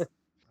woods.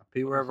 I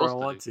pee wherever I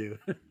want to.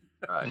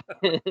 Right.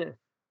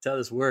 That's how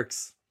this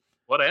works.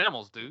 What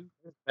animals do?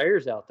 There's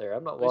bears out there.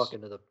 I'm not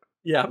walking to the.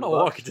 Yeah, I'm not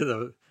walking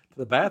to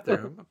the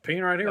bathroom. I'm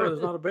peeing right here where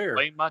there's not a bear.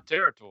 Claim my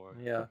territory.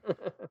 Yeah.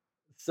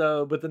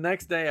 So, but the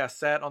next day I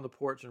sat on the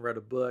porch and read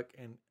a book,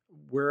 and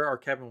where our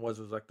cabin was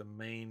like the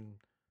main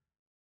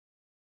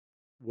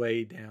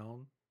way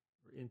down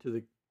into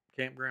the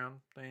campground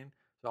thing.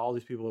 So all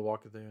these people are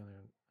walking through,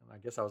 and I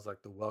guess I was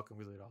like the welcome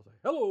leader. I was like,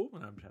 hello,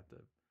 and I would have to,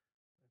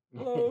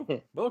 hello,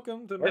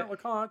 welcome to Mount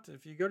LeConte.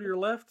 If you go to your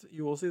left,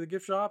 you will see the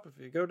gift shop. If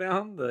you go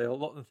down, the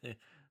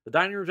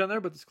dining room's down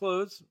there, but it's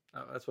closed.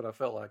 That's what I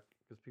felt like,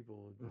 because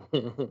people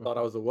thought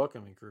I was a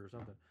welcoming crew or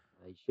something.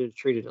 You should have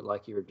treated it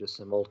like you were just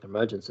some old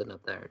curmudgeon sitting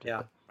up there.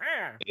 Yeah.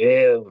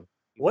 Yeah.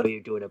 What are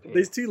you doing up here?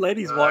 These 2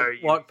 ladies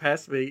walked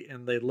past me,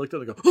 and they looked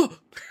up and go, oh!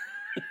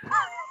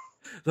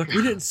 Like,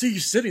 we didn't see you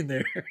sitting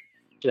there.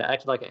 Should have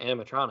acted like an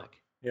animatronic.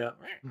 Yeah.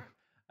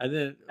 And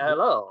then,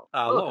 hello,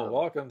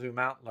 welcome to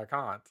Mount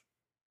LeConte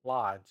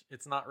Lodge.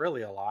 It's not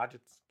really a lodge;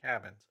 it's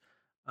cabins.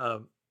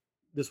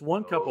 This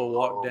one couple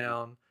walked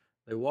down.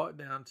 They walked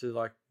down to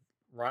like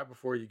right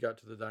before you got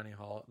to the dining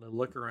hall. And they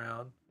look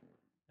around,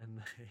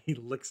 and he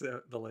looks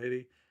at the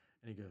lady,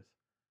 and he goes,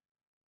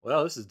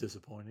 "Well, this is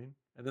disappointing."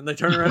 And then they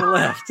turn around and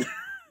left.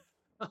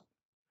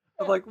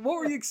 I'm like, what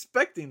were you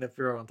expecting if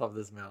you're on top of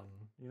this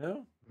mountain?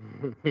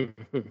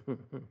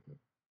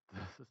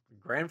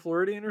 Grand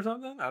Floridian or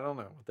something? I don't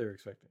know what they were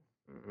expecting.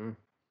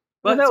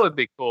 But that would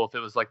be cool if it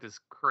was like this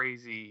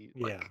crazy,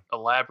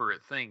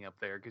 elaborate thing up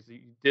there, because you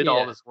did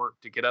all this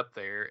work to get up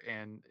there,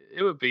 and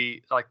it would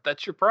be like,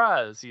 that's your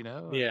prize,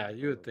 Yeah,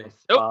 you would think.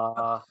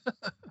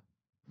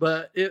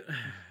 But it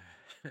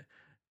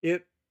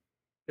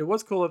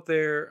was cool up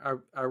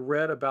there. I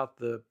read about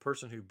the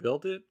person who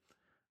built it,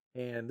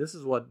 and this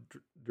is what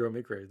drove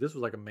me crazy. This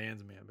was like a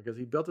man's man, because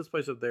he built this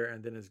place up there,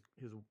 and then his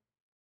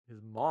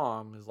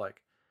mom is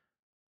like,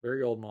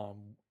 very old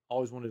mom,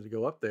 always wanted to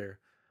go up there,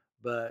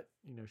 but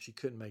she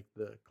couldn't make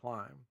the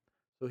climb.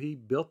 So he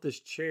built this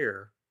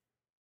chair,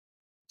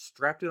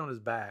 strapped it on his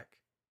back,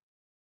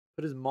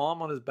 put his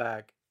mom on his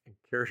back, and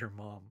carried his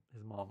mom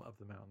up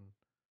the mountain.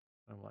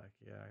 I'm like,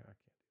 yeah, I can't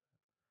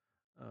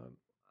do that.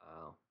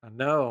 Wow. I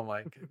know. I'm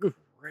like,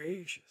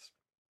 gracious.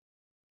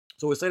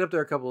 So we stayed up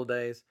there a couple of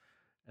days,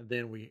 and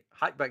then we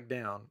hiked back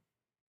down.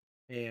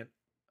 And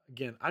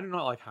again, I do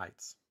not like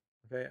heights.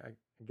 Okay, I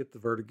get the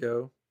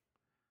vertigo.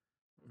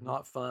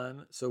 Not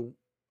fun. So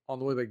on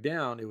the way back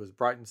down, it was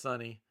bright and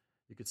sunny.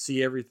 You could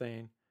see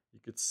everything. you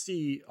could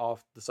see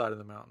off the side of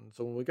the mountain.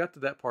 So when we got to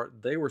that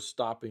part, they were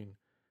stopping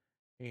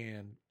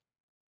and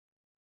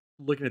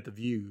looking at the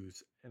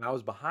views, and I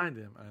was behind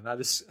them, and I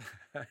just,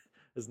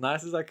 as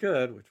nice as I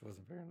could, which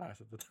wasn't very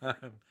nice at the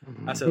time,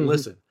 I said,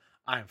 "Listen,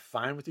 I am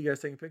fine with you guys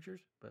taking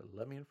pictures, but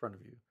let me in front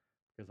of you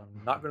because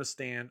I'm not going to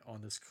stand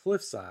on this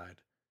cliffside.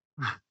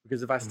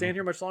 Because if I stand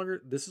here much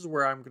longer, this is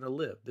where I'm going to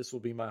live. This will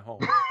be my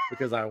home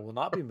because I will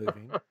not be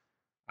moving.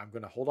 I'm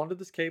going to hold on to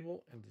this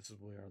cable, and this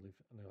is where I live."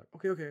 And they're like,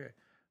 okay.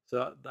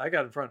 So I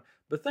got in front.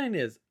 The thing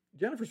is,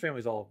 Jennifer's family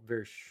is all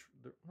they're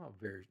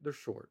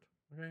short.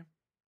 Okay.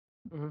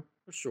 Mm-hmm.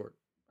 They're short.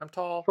 I'm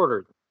tall.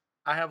 Shorter.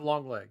 I have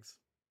long legs.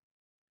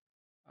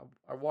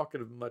 I walk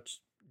at a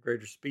much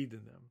greater speed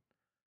than them.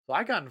 So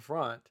I got in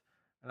front,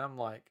 and I'm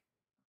like,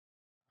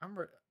 I'm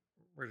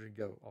ready to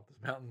go off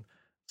this mountain.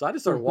 So I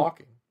just started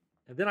walking.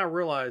 And then I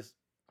realized,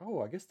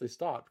 I guess they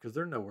stopped because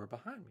they're nowhere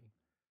behind me.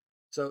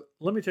 So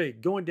let me tell you,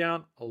 going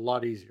down a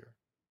lot easier.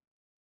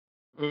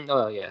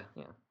 Oh, yeah.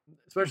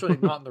 Especially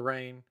not in the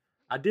rain.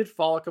 I did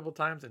fall a couple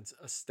times and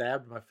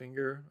stabbed my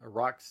finger. A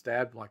rock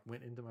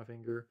went into my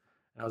finger.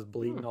 And I was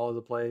bleeding all over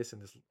the place.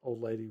 And this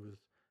old lady was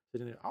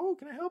sitting there. "Oh,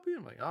 can I help you?"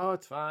 I'm like, "Oh,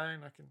 it's fine.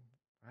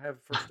 I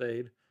have first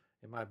aid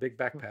in my big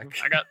backpack.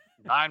 I got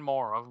 9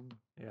 more of them."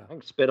 Yeah. I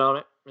can spit on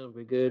it. It'll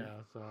be good.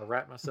 Yeah, so I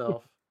wrapped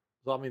myself.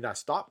 So, I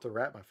stopped to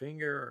wrap my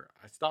finger.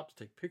 I stopped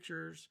to take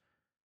pictures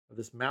of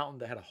this mountain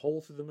that had a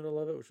hole through the middle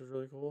of it, which was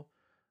really cool.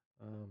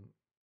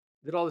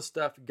 Did all this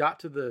stuff.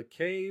 Got to the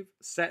cave,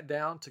 sat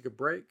down, took a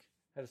break,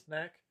 had a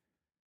snack.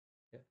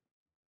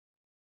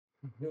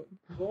 Yeah.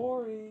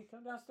 Lori,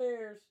 come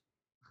downstairs.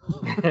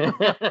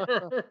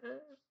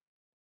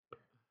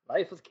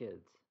 Life with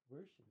kids.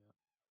 Where's she now?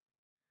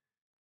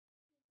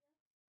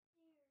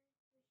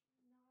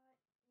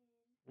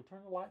 We'll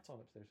turn the lights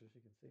on upstairs so she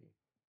can see.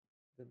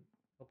 Then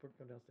I'll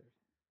come downstairs.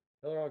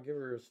 Tell her I'll give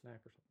her a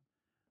snack or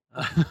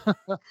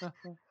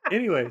something.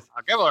 Anyways.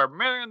 I'll give her $1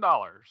 million.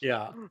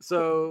 Yeah.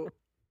 So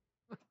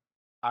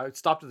I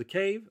stopped at the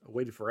cave. I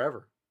waited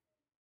forever.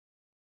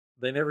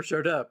 They never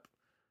showed up.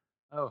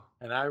 Oh.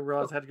 And I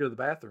realized I had to go to the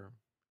bathroom.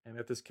 And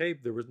at this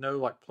cave, there was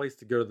no place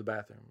to go to the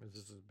bathroom. It was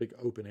just a big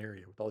open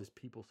area with all these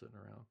people sitting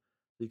around.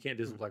 So you can't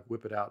just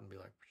whip it out and be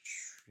like,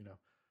 go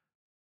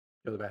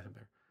to the bathroom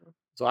there.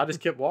 So I just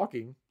kept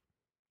walking,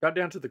 got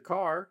down to the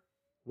car,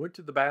 went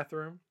to the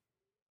bathroom,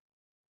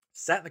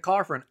 sat in the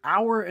car for an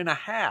hour and a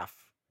half.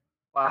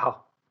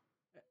 Wow.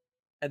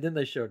 And then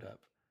they showed up.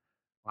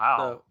 Wow.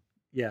 So,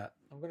 yeah,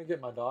 I'm going to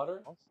get my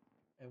daughter,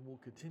 and we'll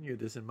continue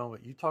this in a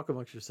moment. You talk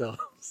amongst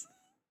yourselves.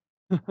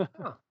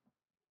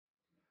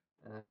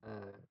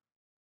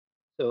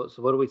 So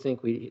what do we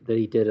think that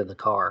he did in the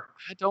car?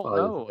 I don't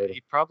know.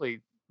 He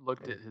probably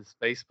looked at his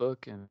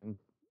Facebook and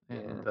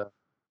the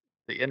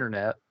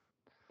internet.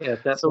 Yeah,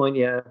 at that point,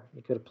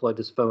 he could have plugged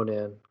his phone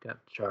in,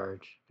 got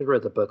charged. Could have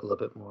read the book a little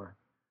bit more.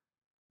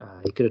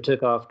 He could have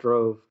took off,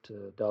 drove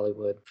to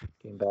Dollywood,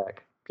 came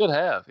back. Could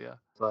have, yeah.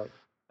 It's like,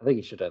 I think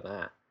he should have done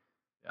that.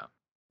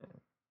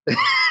 Yeah.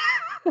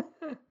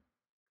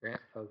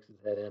 Grant pokes his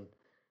head in.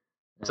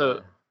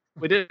 So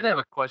we did have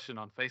a question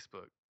on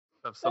Facebook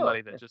of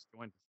somebody that just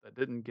joined us that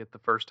didn't get the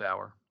first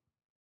hour.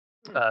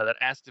 That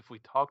asked if we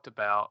talked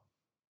about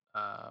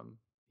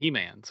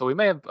He-Man. So we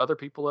may have other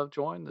people have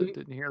joined that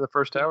didn't hear the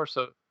first hour.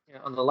 So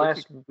on the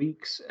last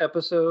week's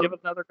episode, give it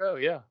another go.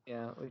 Yeah,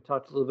 we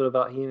talked a little bit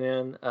about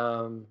He-Man.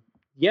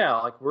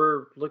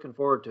 We're looking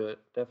forward to it,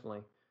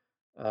 definitely.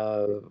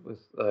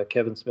 With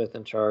Kevin Smith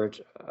in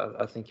charge,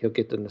 I think he'll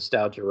get the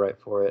nostalgia right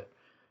for it.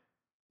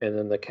 And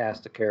then the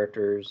cast of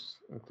characters,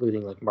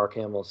 including Mark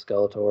Hamill's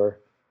Skeletor.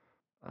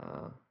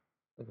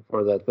 Looking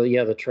forward to that. But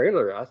yeah, the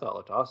trailer I thought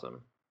looked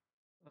awesome.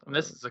 And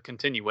this is a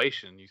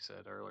continuation, you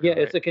said earlier. Yeah,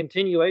 right? It's a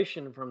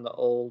continuation from the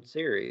old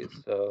series,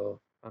 so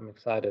I'm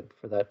excited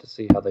for that to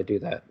see how they do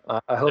that.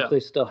 I hope they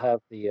still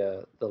have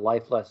the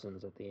life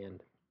lessons at the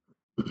end.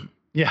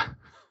 Yeah.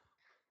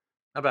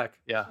 I'm back.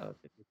 Yeah.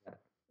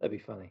 That'd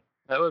be funny.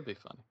 That would be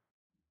funny.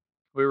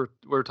 We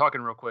were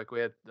talking real quick. We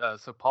had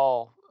so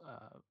Paul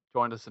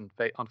joined us on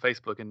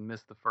Facebook and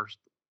missed the first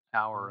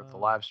hour of the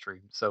live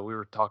stream. So we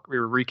were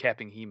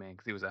recapping He-Man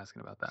because he was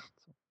asking about that.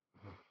 So.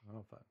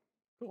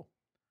 Cool.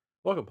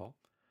 Welcome, Paul.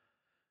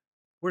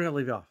 Where did I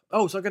leave you off?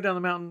 Oh, so I got down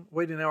the mountain,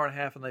 waited an hour and a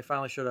half, and they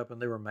finally showed up,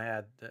 and they were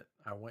mad that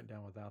I went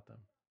down without them.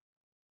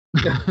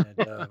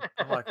 And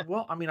I'm like,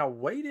 well, I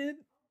waited.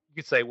 You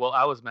could say, well,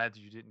 I was mad that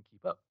you didn't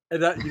keep up.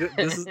 And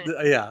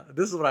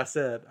this is what I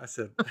said. I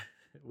said,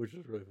 which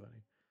was really funny.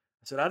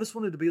 I said, I just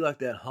wanted to be like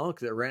that hunk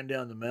that ran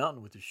down the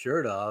mountain with his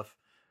shirt off,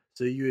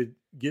 so you would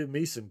give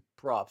me some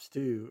props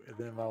too. And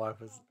then my wife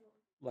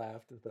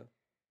laughed at that.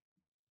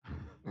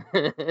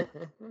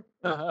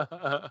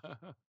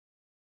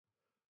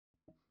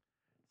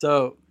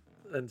 So,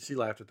 and she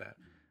laughed at that.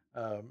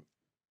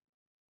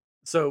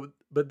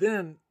 But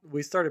then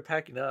we started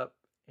packing up,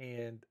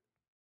 and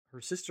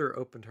her sister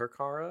opened her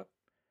car up.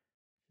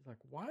 She's like,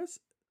 "Why is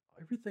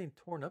everything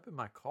torn up in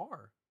my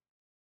car?"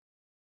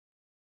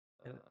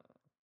 And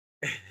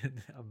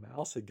a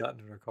mouse had gotten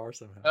in her car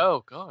somehow.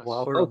 Oh gosh!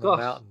 While we were on the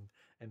mountain,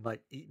 and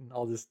like eating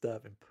all this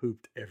stuff and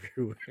pooped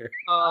everywhere.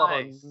 Oh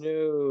Nice.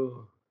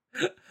 no!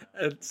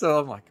 And so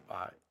I'm like,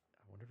 I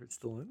wonder if it's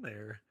still in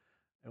there.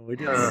 And we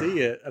didn't see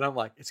it. And I'm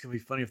like, it's gonna be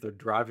funny if they're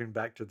driving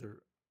back to their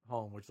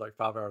home, which is like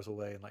 5 hours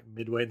away, and like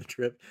midway in the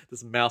trip,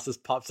 this mouse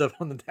just pops up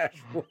on the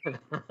dashboard.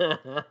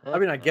 I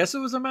mean, I guess it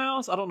was a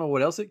mouse. I don't know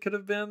what else it could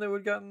have been that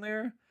would have gotten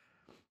there.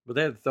 But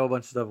they had to throw a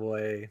bunch of stuff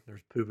away.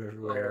 There's poop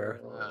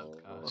everywhere. Oh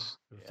gosh. It was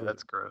Yeah,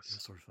 that's It gross.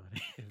 was sort of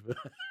funny.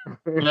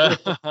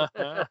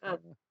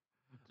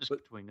 Just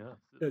But- between us.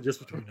 Yeah, just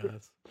between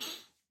us.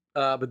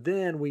 But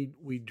then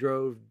we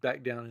drove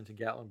back down into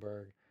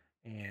Gatlinburg,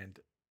 and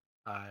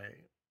I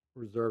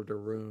reserved a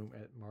room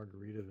at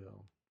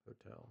Margaritaville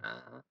Hotel.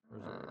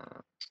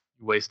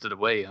 You wasted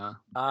away,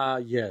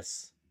 huh?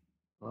 Yes.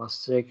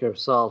 Lost acre of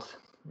salt.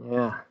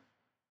 Yeah.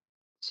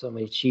 So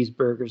many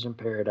cheeseburgers in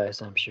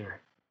paradise, I'm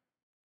sure.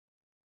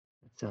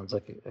 It sounds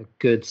like a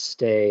good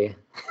stay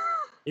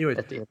Anyways,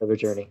 at the end of a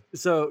journey.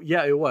 so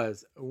yeah, it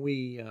was.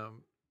 We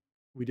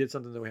did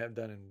something that we haven't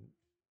done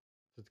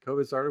since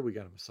COVID started. We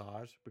got a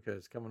massage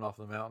because coming off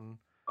the mountain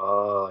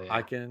Oh yeah.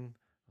 hiking,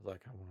 I was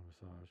like, I want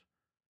a massage.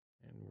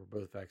 And we're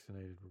both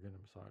vaccinated. We're getting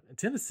a massage. In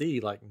Tennessee,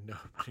 like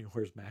nobody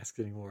wears masks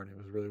anymore, and it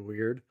was really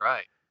weird.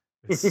 Right.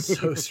 It's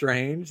so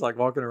strange, like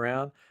walking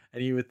around,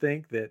 and you would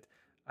think that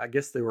I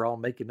guess they were all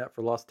making up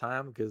for lost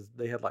time because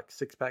they had like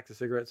 6 packs of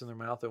cigarettes in their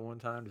mouth at one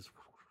time, just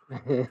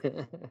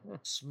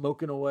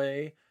smoking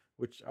away,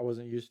 which I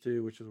wasn't used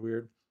to, which was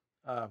weird.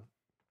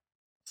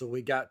 So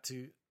we got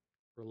to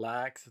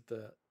relax at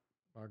the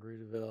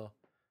Margaritaville,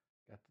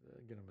 got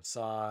to get a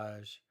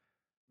massage.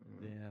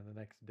 Then the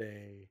next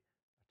day,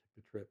 I took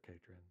the trip,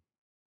 Katrin.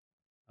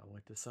 I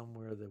went to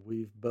somewhere that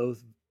we've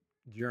both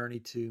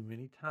journeyed to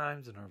many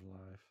times in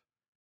our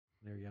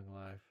young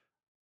life.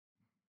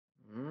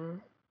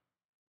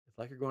 It's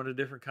like you're going to a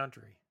different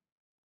country.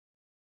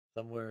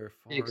 Somewhere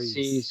far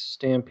Dixie east.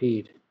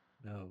 Stampede.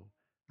 No.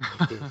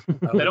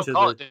 They don't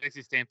call it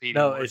Dixie Stampede.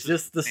 No, anymore. it's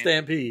just the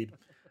Stampede.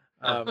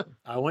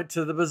 I went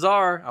to the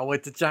bazaar. I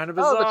went to China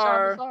Bazaar. Oh, the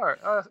China Bazaar.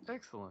 Oh,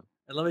 excellent.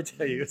 And let me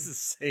tell you, it's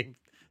the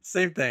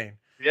same thing.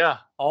 Yeah.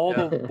 All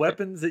Yeah. the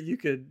weapons that you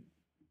could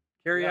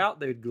carry out,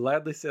 they would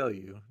gladly sell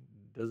you.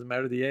 Doesn't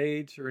matter the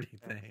age or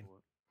anything.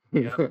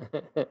 Excellent. Yep.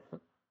 That's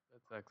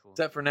excellent.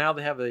 Except for now,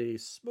 they have a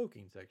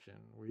smoking section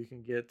where you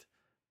can get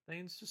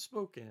things to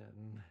smoke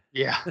in.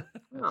 Yeah. That's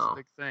Oh. a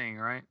big thing,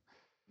 right?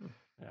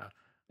 Yeah.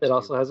 It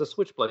also has a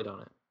switchblade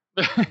on it.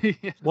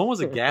 Yeah. One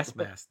was a gas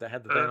mask that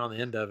had the thing on the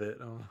end of it.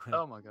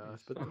 Oh my gosh.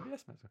 Put the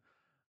gas mask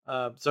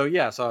on. So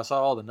I saw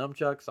all the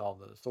nunchucks, all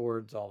the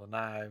swords, all the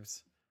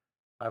knives.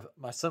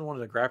 My son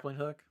wanted a grappling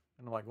hook,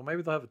 and I'm like, well,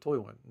 maybe they'll have a toy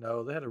one.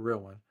 No, they had a real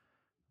one.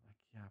 I'm like,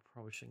 yeah, I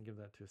probably shouldn't give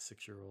that to a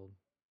 6-year-old.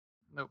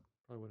 Nope.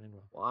 Probably wouldn't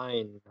end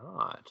Why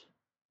not?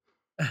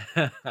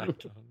 well. I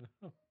don't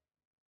know.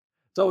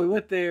 So we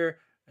went there,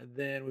 and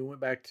then we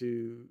went back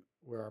to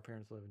where our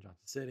parents live in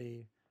Johnson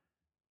City,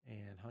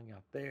 and hung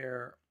out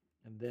there.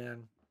 And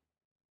then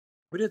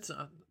we did some.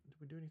 Did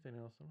we do anything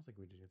else? I don't think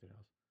we did anything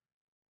else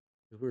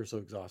because we were so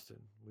exhausted.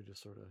 We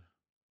just sort of.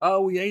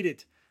 Oh, we ate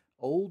it.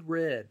 Old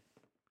Red,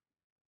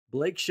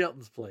 Blake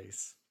Shelton's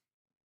place.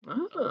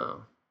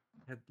 Oh.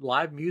 Had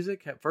live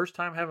music. Had first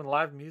time having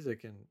live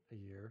music in a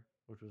year,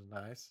 which was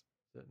nice.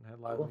 Didn't have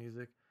live Cool.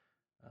 music.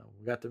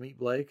 We got to meet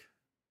Blake.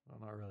 Well,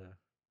 not really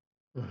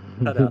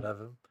a cutout of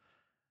him.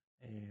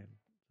 And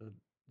so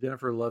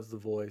Jennifer loves the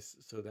voice,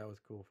 so that was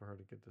cool for her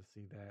to get to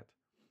see that.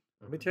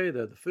 Let me tell you,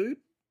 the food,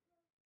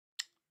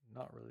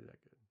 not really that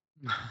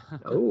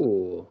good.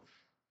 Oh.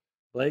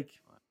 Blake,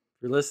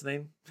 if you're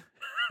listening,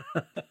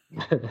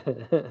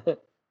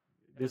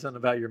 do something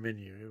about your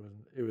menu.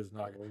 It was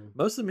not good.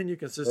 Most of the menu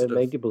consisted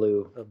Make it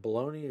blue. of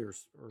bologna or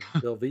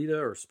Velveeta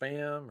or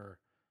Spam,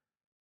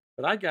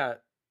 but I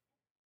got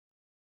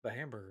the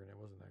hamburger and it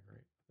wasn't that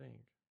great, I think,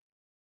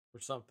 or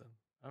something.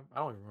 I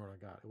don't even remember what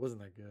I got. It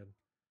wasn't that good.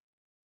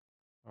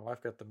 My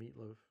wife got the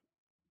meatloaf,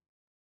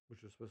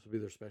 which was supposed to be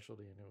their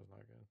specialty, and it was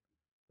not good.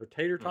 Their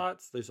tater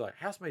tots, they're like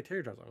house-made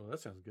tater tots. Oh, that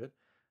sounds good.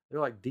 They're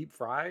like deep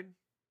fried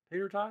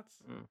tater tots.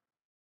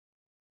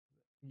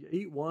 You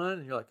eat one,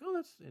 and you're like, oh,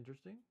 that's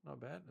interesting, not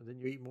bad. And then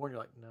you eat more, and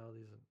you're like, no,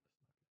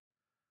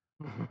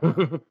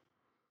 these are.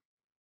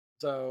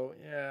 So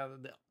yeah,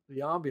 the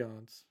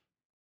ambiance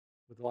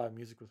with the live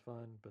music was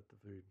fun, but the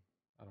food,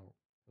 I don't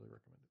really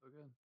recommend it. So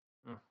good.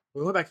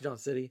 We went back to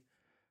Johnson City,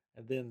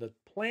 and then the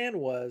plan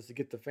was to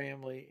get the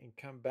family and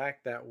come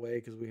back that way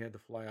because we had to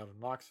fly out of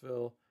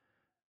Knoxville,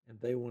 and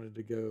they wanted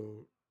to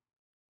go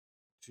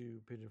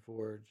to Pigeon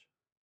Forge.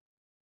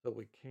 So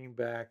we came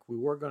back. We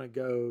were going to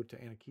go to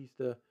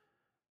Anakeesta,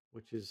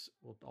 which is,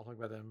 I'll talk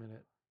about that in a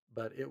minute,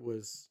 but it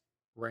was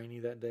rainy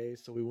that day,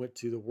 so we went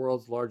to the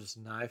world's largest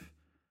knife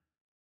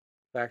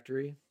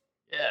factory.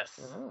 Yes.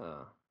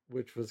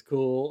 Which was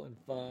cool and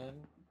fun,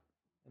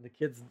 and the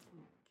kids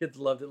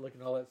loved it,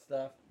 looking at all that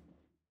stuff.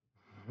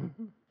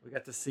 We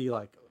got to see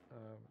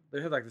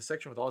they had like the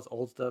section with all this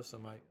old stuff. So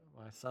my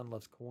son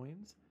loves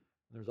coins,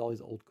 and there's all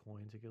these old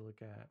coins you could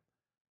look at,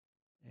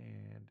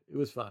 and it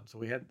was fun. So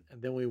and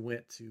then we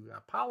went to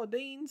Paula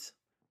Dean's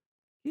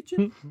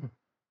kitchen.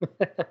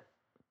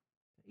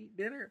 Eat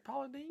dinner at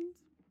Paula Dean's,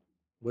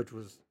 which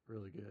was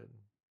really good.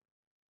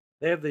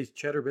 They have these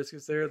cheddar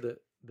biscuits there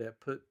that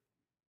put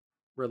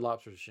Red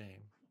Lobster to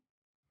shame.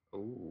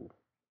 Ooh.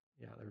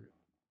 Yeah, they're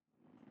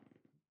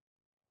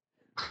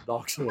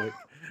dog's awake.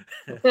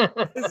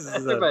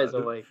 Everybody's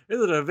awake. This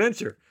is an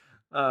adventure.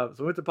 So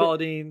we went to Paula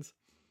Dean's,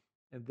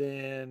 and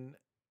then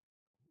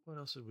what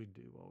else did we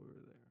do while we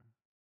were there?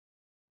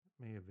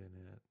 That may have been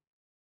it.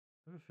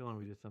 I have a feeling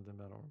we did something,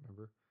 but I don't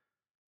remember.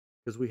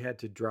 Because we had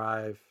to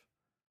drive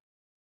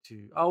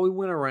to. Oh, we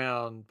went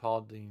around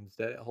Paula Dean's.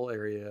 That whole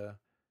area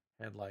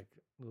had like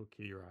little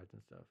kiddie rides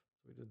and stuff.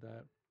 We did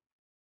that,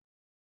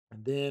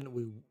 and then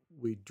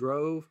we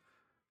drove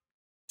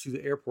to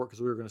the airport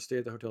because we were going to stay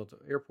at the hotel at the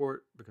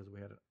airport because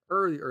we had an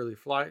early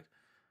flight,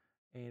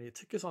 and it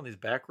took us on these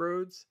back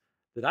roads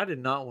that I did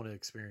not want to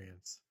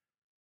experience.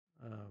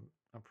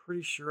 I'm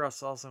pretty sure I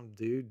saw some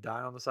dude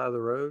die on the side of the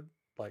road,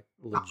 like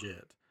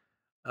legit.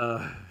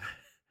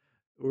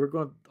 We're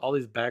going all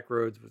these back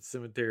roads with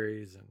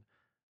cemeteries and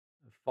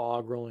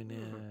fog rolling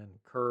in,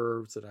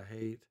 curves that I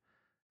hate.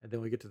 And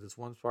then we get to this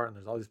one spot, and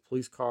there's all these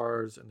police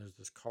cars, and there's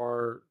this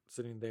car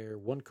sitting there,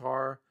 one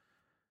car,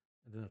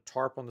 and then a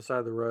tarp on the side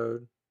of the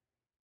road.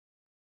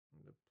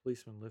 And the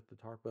policeman lift the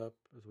tarp up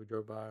as we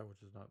drove by,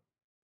 which is not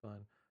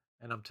fun.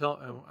 And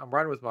I'm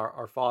riding with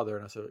our father,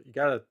 and I said, "You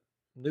got a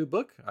new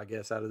book, I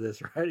guess, out of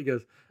this, right?" He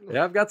goes,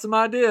 "Yeah, I've got some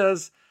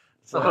ideas."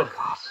 So, Oh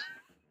gosh.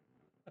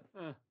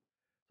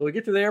 So we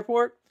get to the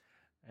airport,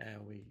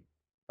 and we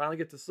finally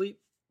get to sleep.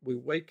 We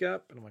wake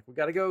up, and I'm like, we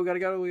gotta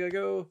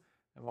go.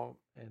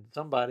 And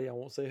somebody, I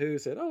won't say who,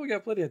 said, "Oh, we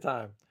got plenty of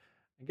time."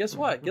 And guess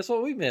what? Guess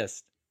what we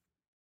missed?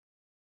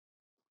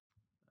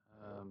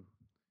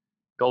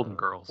 Golden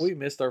Girls. We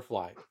missed our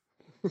flight.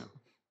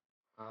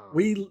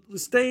 We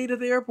stayed at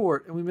the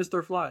airport, and we missed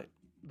our flight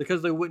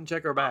because they wouldn't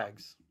check our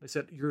bags. They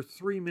said, "You're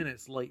 3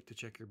 minutes late to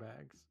check your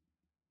bags."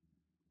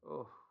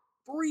 Oh.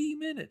 3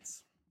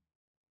 minutes.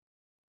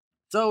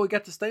 So we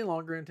got to stay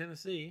longer in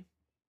Tennessee.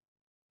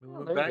 We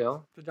went back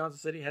to Johnson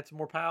City, had some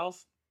more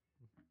pals.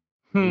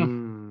 I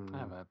haven't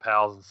had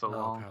pals in so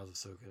long. Pals is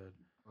so good.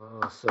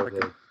 Oh, so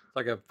good. It's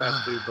like a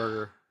fast food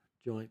burger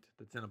joint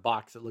that's in a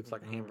box that looks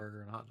like a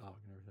hamburger and a hot dog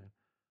and everything.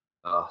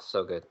 Oh,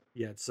 so good.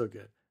 Yeah, it's so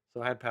good.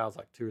 So I had pals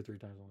like 2 or 3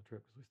 times on the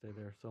trip because we stayed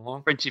there so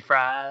long. Frenchy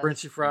fries.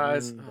 Frenchy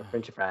fries.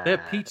 Frenchy fries. They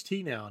have peach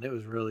tea now, and it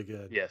was really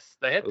good. Yes,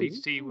 they had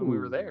peach tea when we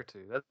were there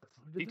too. That's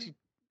peachy.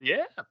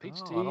 Yeah, peach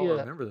tea. I don't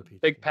remember the peach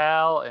Big tea.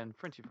 Pal and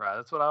Frenchy fries.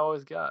 That's what I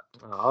always got.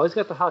 I always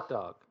got the hot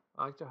dog.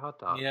 I like the hot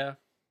dog. Yeah.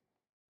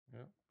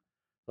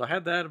 So I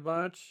had that a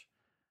bunch,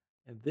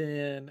 and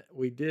then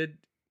we did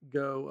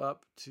go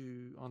up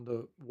to on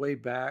the way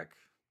back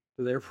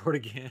to the airport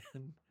again.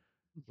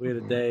 We had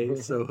a day,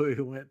 so we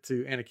went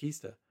to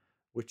Anakeesta,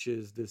 which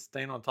is this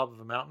thing on top of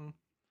a mountain,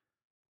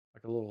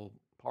 like a little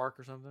park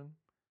or something.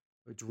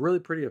 It's really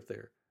pretty up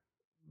there.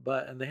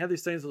 And they have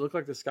these things that look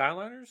like the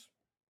Skyliners,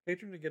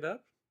 catering to get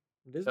up.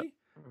 Disney.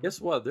 Yep.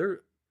 Guess what?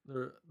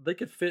 They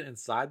could fit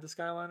inside the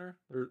Skyliner.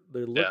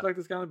 They look like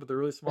the Skyliner, but they're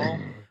really small.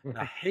 And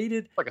I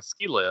hated like a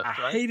ski lift.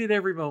 I hated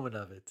every moment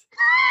of it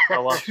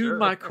to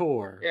my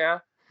core. Yeah.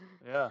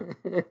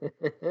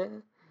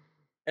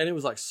 And it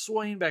was like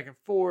swaying back and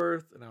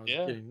forth, and I was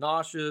getting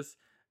nauseous.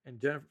 And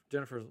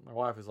Jennifer, my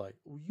wife, is like,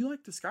 "Well, you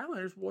like the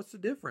Skyliners? What's the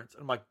difference?"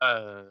 And I'm like,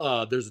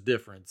 "There's a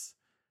difference."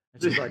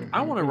 And she's like,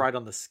 "I want to ride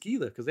on the ski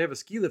lift because they have a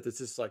ski lift that's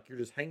just like you're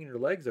just hanging your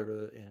legs over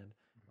the end."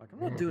 I'm like, I'm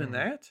not doing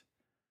that.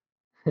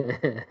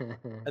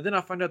 And then I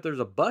find out there's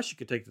a bus you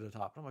could take to the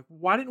top. I'm like,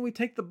 why didn't we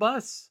take the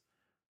bus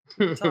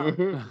to the top?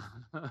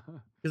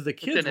 Because the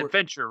kids it's an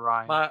adventure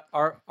ride.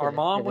 Our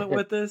mom went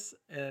with us,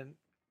 and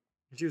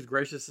she was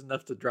gracious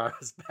enough to drive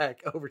us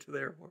back over to the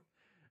airport.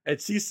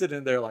 And she's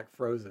sitting there like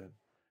frozen,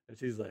 and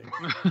she's like,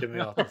 "Get me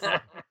off this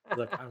thing." She's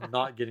like,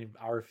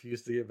 I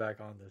refuse to get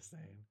back on this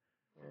thing.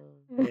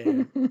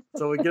 And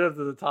so we get up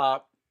to the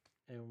top,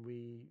 and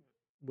we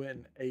went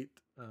and ate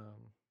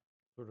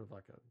sort of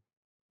like a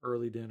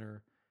early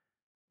dinner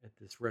at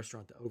this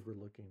restaurant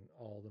overlooking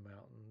all the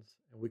mountains,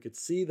 and we could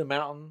see the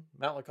Mount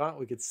LeConte.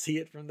 We could see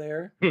it from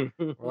there.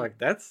 We're like,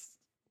 that's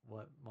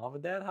what Mom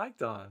and Dad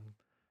hiked on.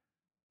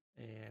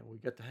 And we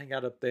got to hang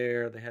out up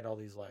there. They had all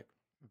these like,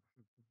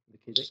 the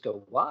kids just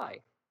go,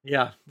 why?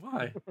 Yeah,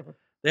 why?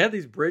 They had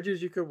these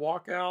bridges you could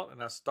walk out,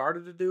 and I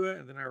started to do it,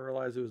 and then I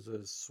realized it was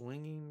those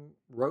swinging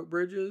rope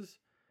bridges.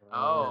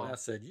 Oh, and I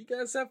said, "You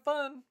guys have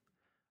fun."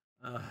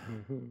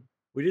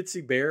 We did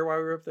see Bear while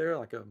we were up there,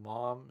 like a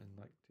mom and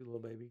like 2 little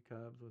baby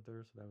cubs with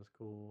her, so that was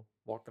cool.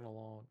 Walking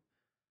along,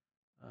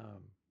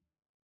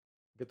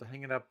 get to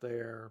hanging up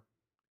there.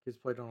 Kids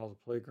played on all the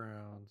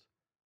playgrounds,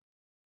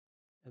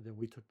 and then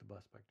we took the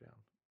bus back down,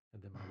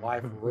 and then my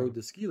wife rode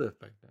the ski lift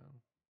back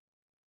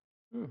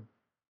down.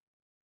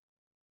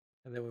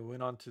 And then we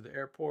went on to the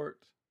airport,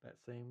 that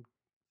same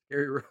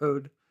scary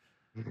road,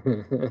 and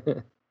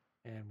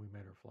we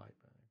made our flight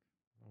back.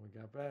 When we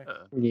got back,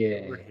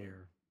 we're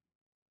here.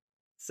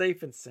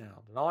 Safe and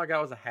sound. And all I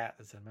got was a hat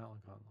that said Mount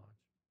LeConte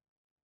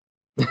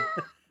Lodge.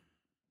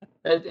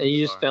 And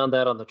you just found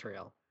that on the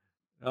trail.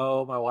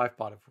 Oh, my wife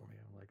bought it for me.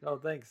 I'm like, oh,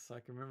 thanks. I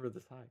can remember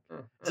this hike.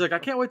 He's like, I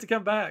can't wait to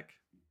come back.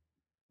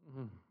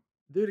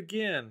 Do it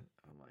again.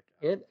 I'm like,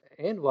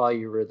 and while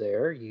you were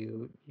there,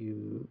 you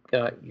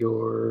got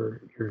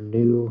your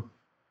new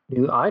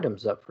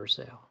items up for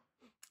sale.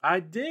 I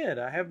did.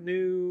 I have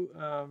new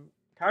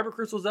kyber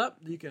crystals up.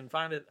 You can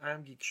find it at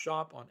I'm Geek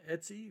Shop on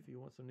Etsy if you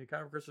want some new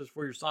kyber crystals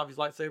for your Savi's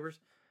lightsabers.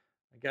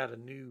 I got a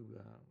new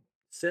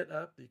set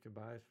up that you can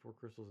buy 4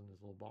 crystals in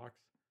this little box.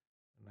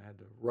 And I had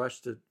to rush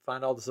to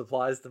find all the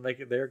supplies to make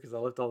it there because I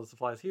left all the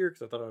supplies here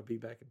because I thought I would be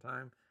back in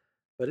time.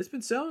 But it's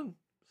been selling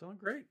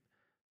great.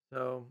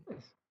 So,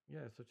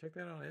 yeah, so check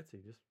that out on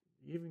Etsy. Just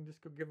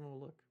go give them a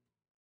look.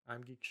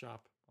 I'm Geek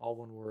Shop, all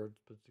one word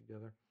put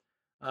together.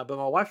 But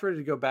my wife's ready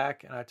to go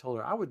back, and I told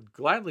her I would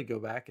gladly go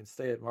back and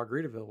stay at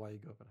Margaritaville while you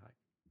go up and hike.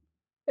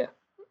 Yeah.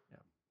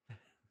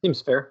 Seems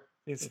fair.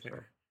 Seems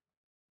fair.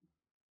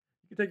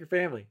 You can take your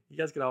family. You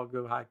guys can all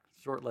go hike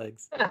short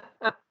legs.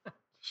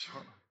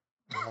 Sure.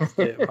 I'll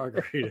stay at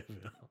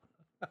Margaritaville.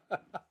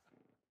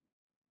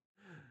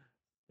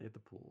 Stay at the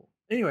pool.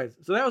 Anyways,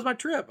 so that was my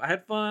trip. I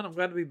had fun. I'm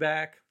glad to be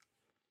back.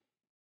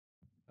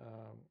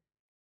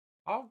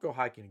 I'll go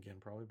hiking again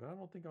probably, but I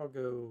don't think I'll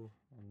go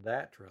on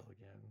that trail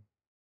again.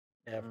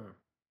 Ever.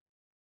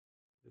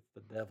 It's the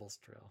Devil's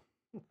Trail.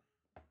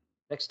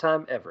 Next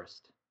time,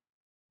 Everest.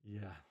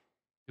 Yeah.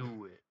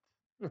 Do it.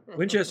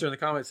 Winchester in the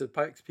comments said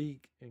Pikes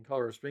Peak in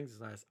Colorado Springs is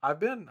nice. I've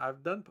done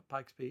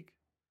Pikes Peak.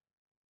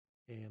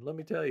 And let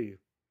me tell you,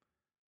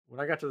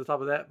 when I got to the top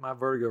of that, my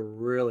vertigo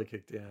really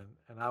kicked in.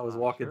 And I was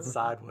walking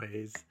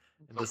sideways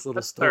in this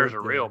little store. There's a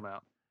real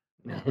mountain.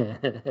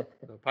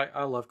 So,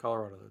 I love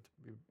Colorado, though.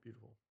 It's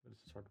beautiful.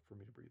 It's just hard for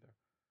me to breathe there.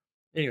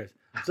 Anyways,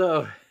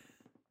 so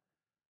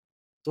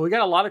we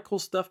got a lot of cool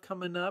stuff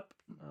coming up.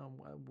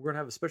 We're going to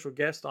have a special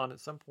guest on at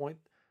some point.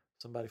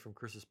 Somebody from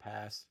Chris's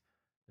past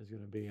is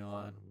going to be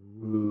on.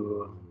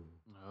 Ooh.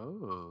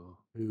 Oh.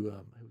 Who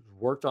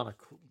worked on a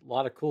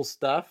lot of cool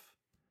stuff.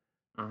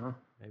 Uh-huh.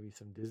 Maybe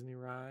some Disney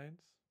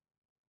rides.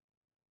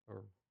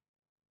 Or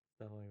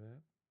something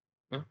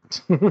like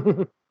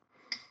that.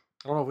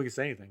 I don't know if we can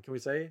say anything. Can we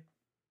say?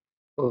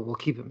 Well, we'll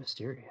keep it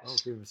mysterious. Oh,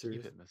 keep it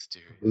mysterious. Keep it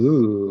mysterious.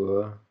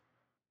 Ooh.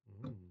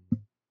 You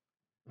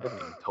haven't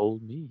even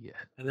told me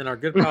yet. And then our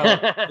good pal,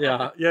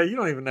 yeah, you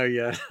don't even know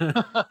yet.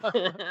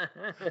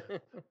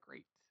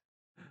 Great.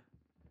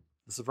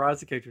 The surprise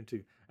to Catron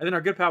too. And then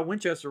our good pal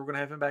Winchester, we're going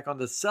to have him back on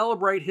to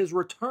celebrate his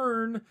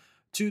return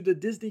to the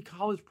Disney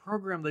College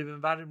program. They've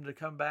invited him to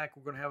come back.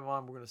 We're going to have him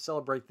on. We're going to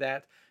celebrate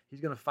that. He's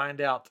going to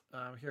find out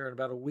here in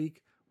about a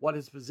week what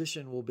his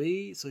position will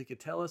be so he could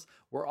tell us.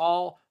 We're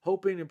all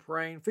hoping and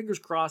praying, fingers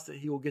crossed, that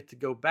he will get to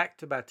go back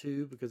to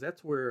Batuu because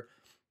that's where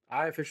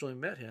I officially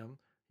met him.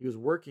 He was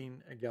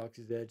working at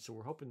Galaxy's Edge, so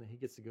we're hoping that he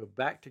gets to go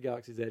back to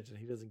Galaxy's Edge and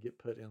he doesn't get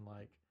put in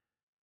like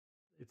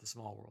It's a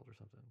Small World or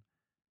something.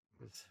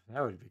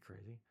 That would be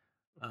crazy.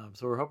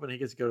 So we're hoping he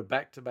gets to go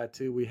back to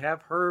Batuu. We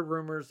have heard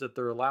rumors that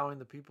they're allowing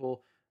the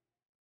people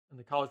in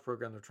the college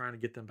program, they're trying to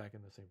get them back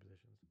in the same positions.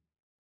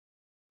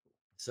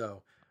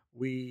 So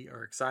we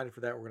are excited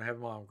for that. We're going to have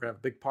him on. We're going to have a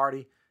big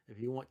party. If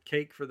you want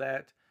cake for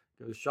that,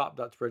 go to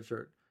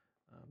shop.spreadshirt.com/IamGeek.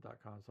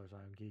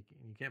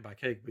 And you can't buy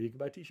cake, but you can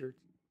buy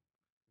t-shirts.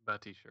 Buy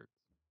t-shirts.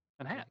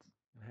 And hats.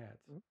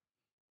 Mm-hmm.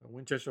 So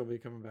Winchester will be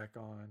coming back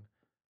on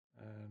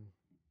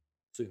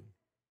soon.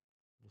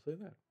 We'll say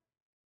that.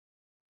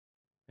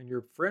 And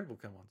your friend will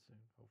come on soon,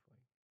 hopefully.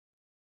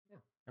 Yeah.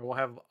 And we'll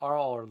have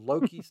all our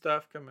Loki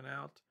stuff coming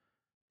out.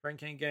 Train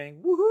King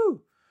Gang,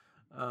 woohoo!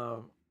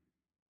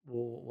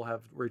 We'll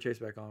have Ray Chase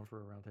back on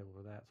for a roundtable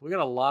for that. So we got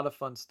a lot of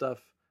fun stuff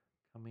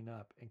coming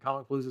up. And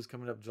Comic Blues is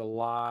coming up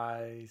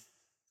July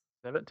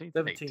 17th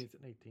and 18th.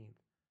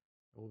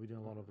 We'll be doing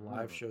a lot of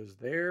live shows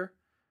there.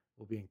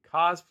 We'll be in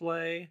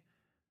cosplay.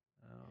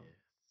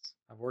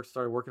 I've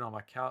started working on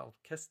my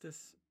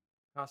Kestis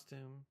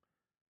costume.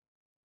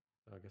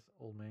 So I guess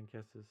Old Man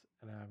Kestis.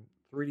 And I'm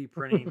 3D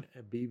printing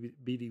a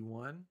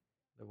BD1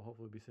 that will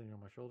hopefully be sitting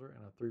on my shoulder.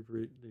 And I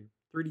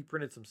 3D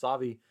printed some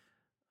Savi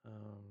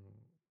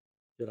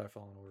Jedi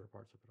Fallen Order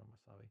parts to put on my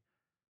Savi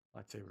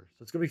lightsaber.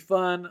 So it's going to be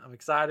fun. I'm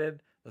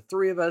excited. The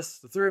three of us,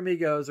 the three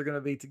amigos, are going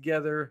to be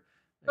together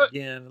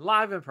again,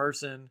 live in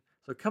person.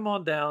 So come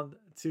on down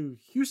to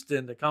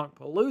Houston to Comic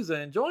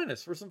Palooza and join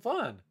us for some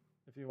fun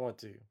if you want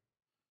to.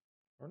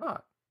 Or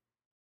not.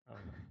 I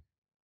don't know.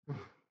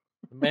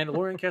 The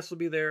Mandalorian cast will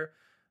be there.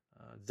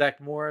 Zach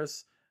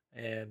Morris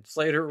and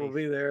Slater will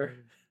be there.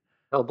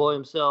 Hellboy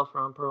himself,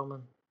 Ron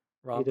Perlman.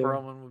 Ron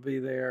Perlman will be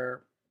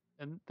there.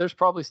 And there's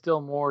probably still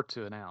more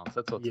to announce.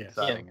 That's what's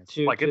exciting.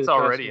 Yeah, it's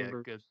already a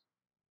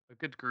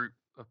good group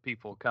of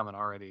people coming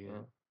already.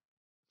 Yeah.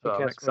 So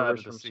I'm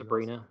excited from to see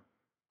Sabrina.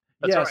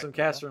 Some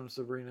cast from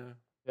Sabrina.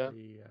 Yeah.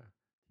 The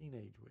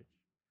Teenage Witch.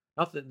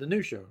 Not the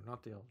new show,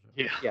 not the old show.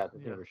 Yeah, the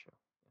newer show.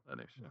 The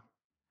new show.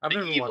 I've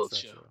never evil watched that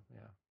show.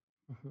 Yeah.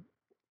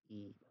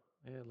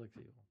 Yeah, it looks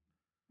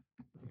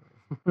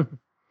evil.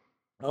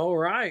 All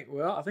right.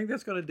 Well, I think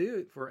that's going to do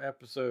it for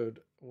episode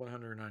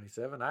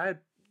 197. I had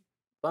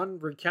fun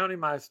recounting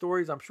my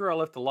stories. I'm sure I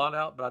left a lot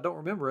out, but I don't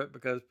remember it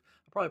because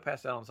I probably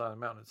passed out on the side of the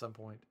mountain at some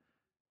point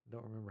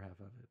don't remember half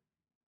of it.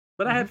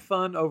 But I had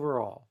fun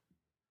overall.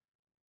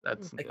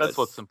 That's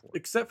what's important.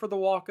 Except for the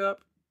walk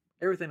up,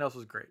 everything else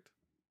was great.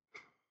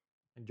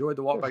 Enjoyed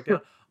the walk back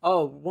down.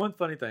 Oh, one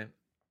funny thing.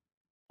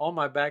 On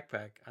my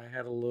backpack, I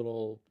had a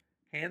little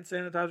hand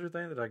sanitizer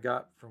thing that I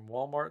got from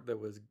Walmart that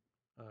was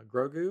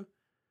Grogu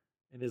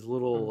in his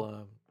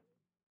little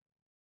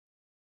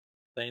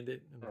thing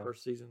that in the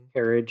first season.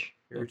 Carriage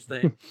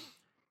thing.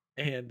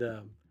 And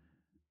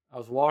I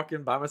was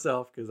walking by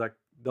myself because I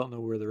don't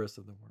know where the rest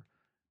of them were.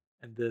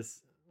 And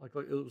this, like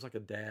it was like a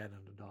dad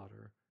and a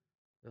daughter.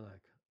 They're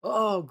like,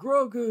 "Oh,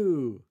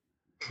 Grogu."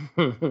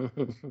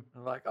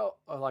 I'm like, "Oh,"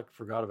 I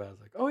forgot about it. I was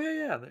like, "Oh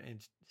yeah."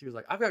 And she was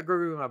like, "I've got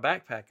Grogu in my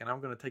backpack, and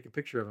I'm going to take a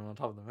picture of him on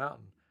top of the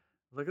mountain."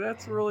 I was like,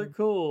 "That's really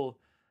cool."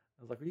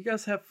 I was like, "Well, you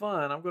guys have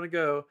fun. I'm going to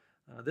go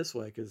this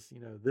way because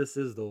this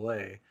is the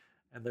way."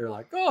 And they're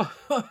like, "Oh."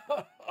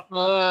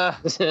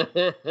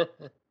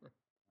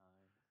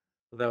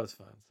 So that was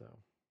fun. So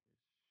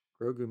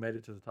Grogu made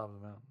it to the top of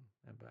the mountain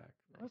and back.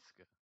 That's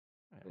good.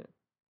 Yeah.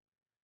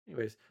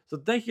 Anyways, so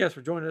thank you guys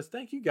for joining us.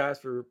 Thank you guys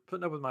for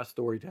putting up with my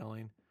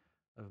storytelling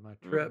of my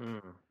trip.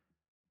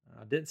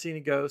 I didn't see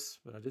any ghosts,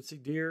 but I did see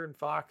deer and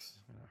fox.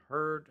 And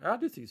I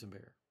did see some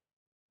bear.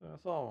 So I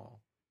saw them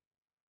all.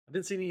 I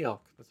didn't see any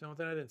elk. That's the only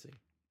thing I didn't see.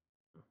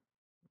 But,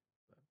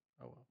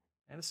 oh well.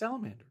 And a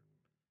salamander,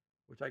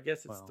 which I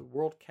guess it's the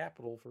world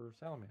capital for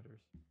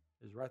salamanders,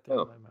 is right there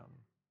on that mountain.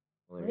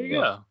 Well, there you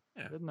go.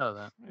 Yeah. Didn't know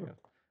that.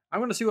 I'm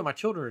going to see what my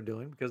children are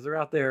doing because they're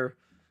out there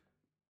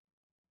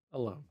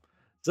alone.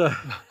 So,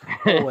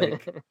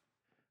 awake.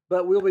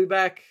 But we'll be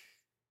back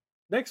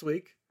next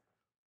week.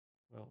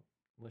 Well,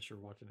 unless you're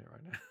watching it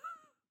right now.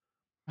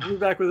 We'll be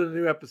back with a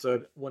new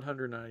episode,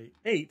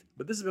 198.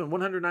 But this has been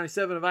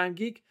 197 of I Am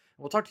Geek.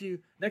 And we'll talk to you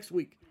next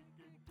week.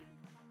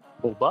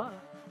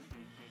 Bye-bye.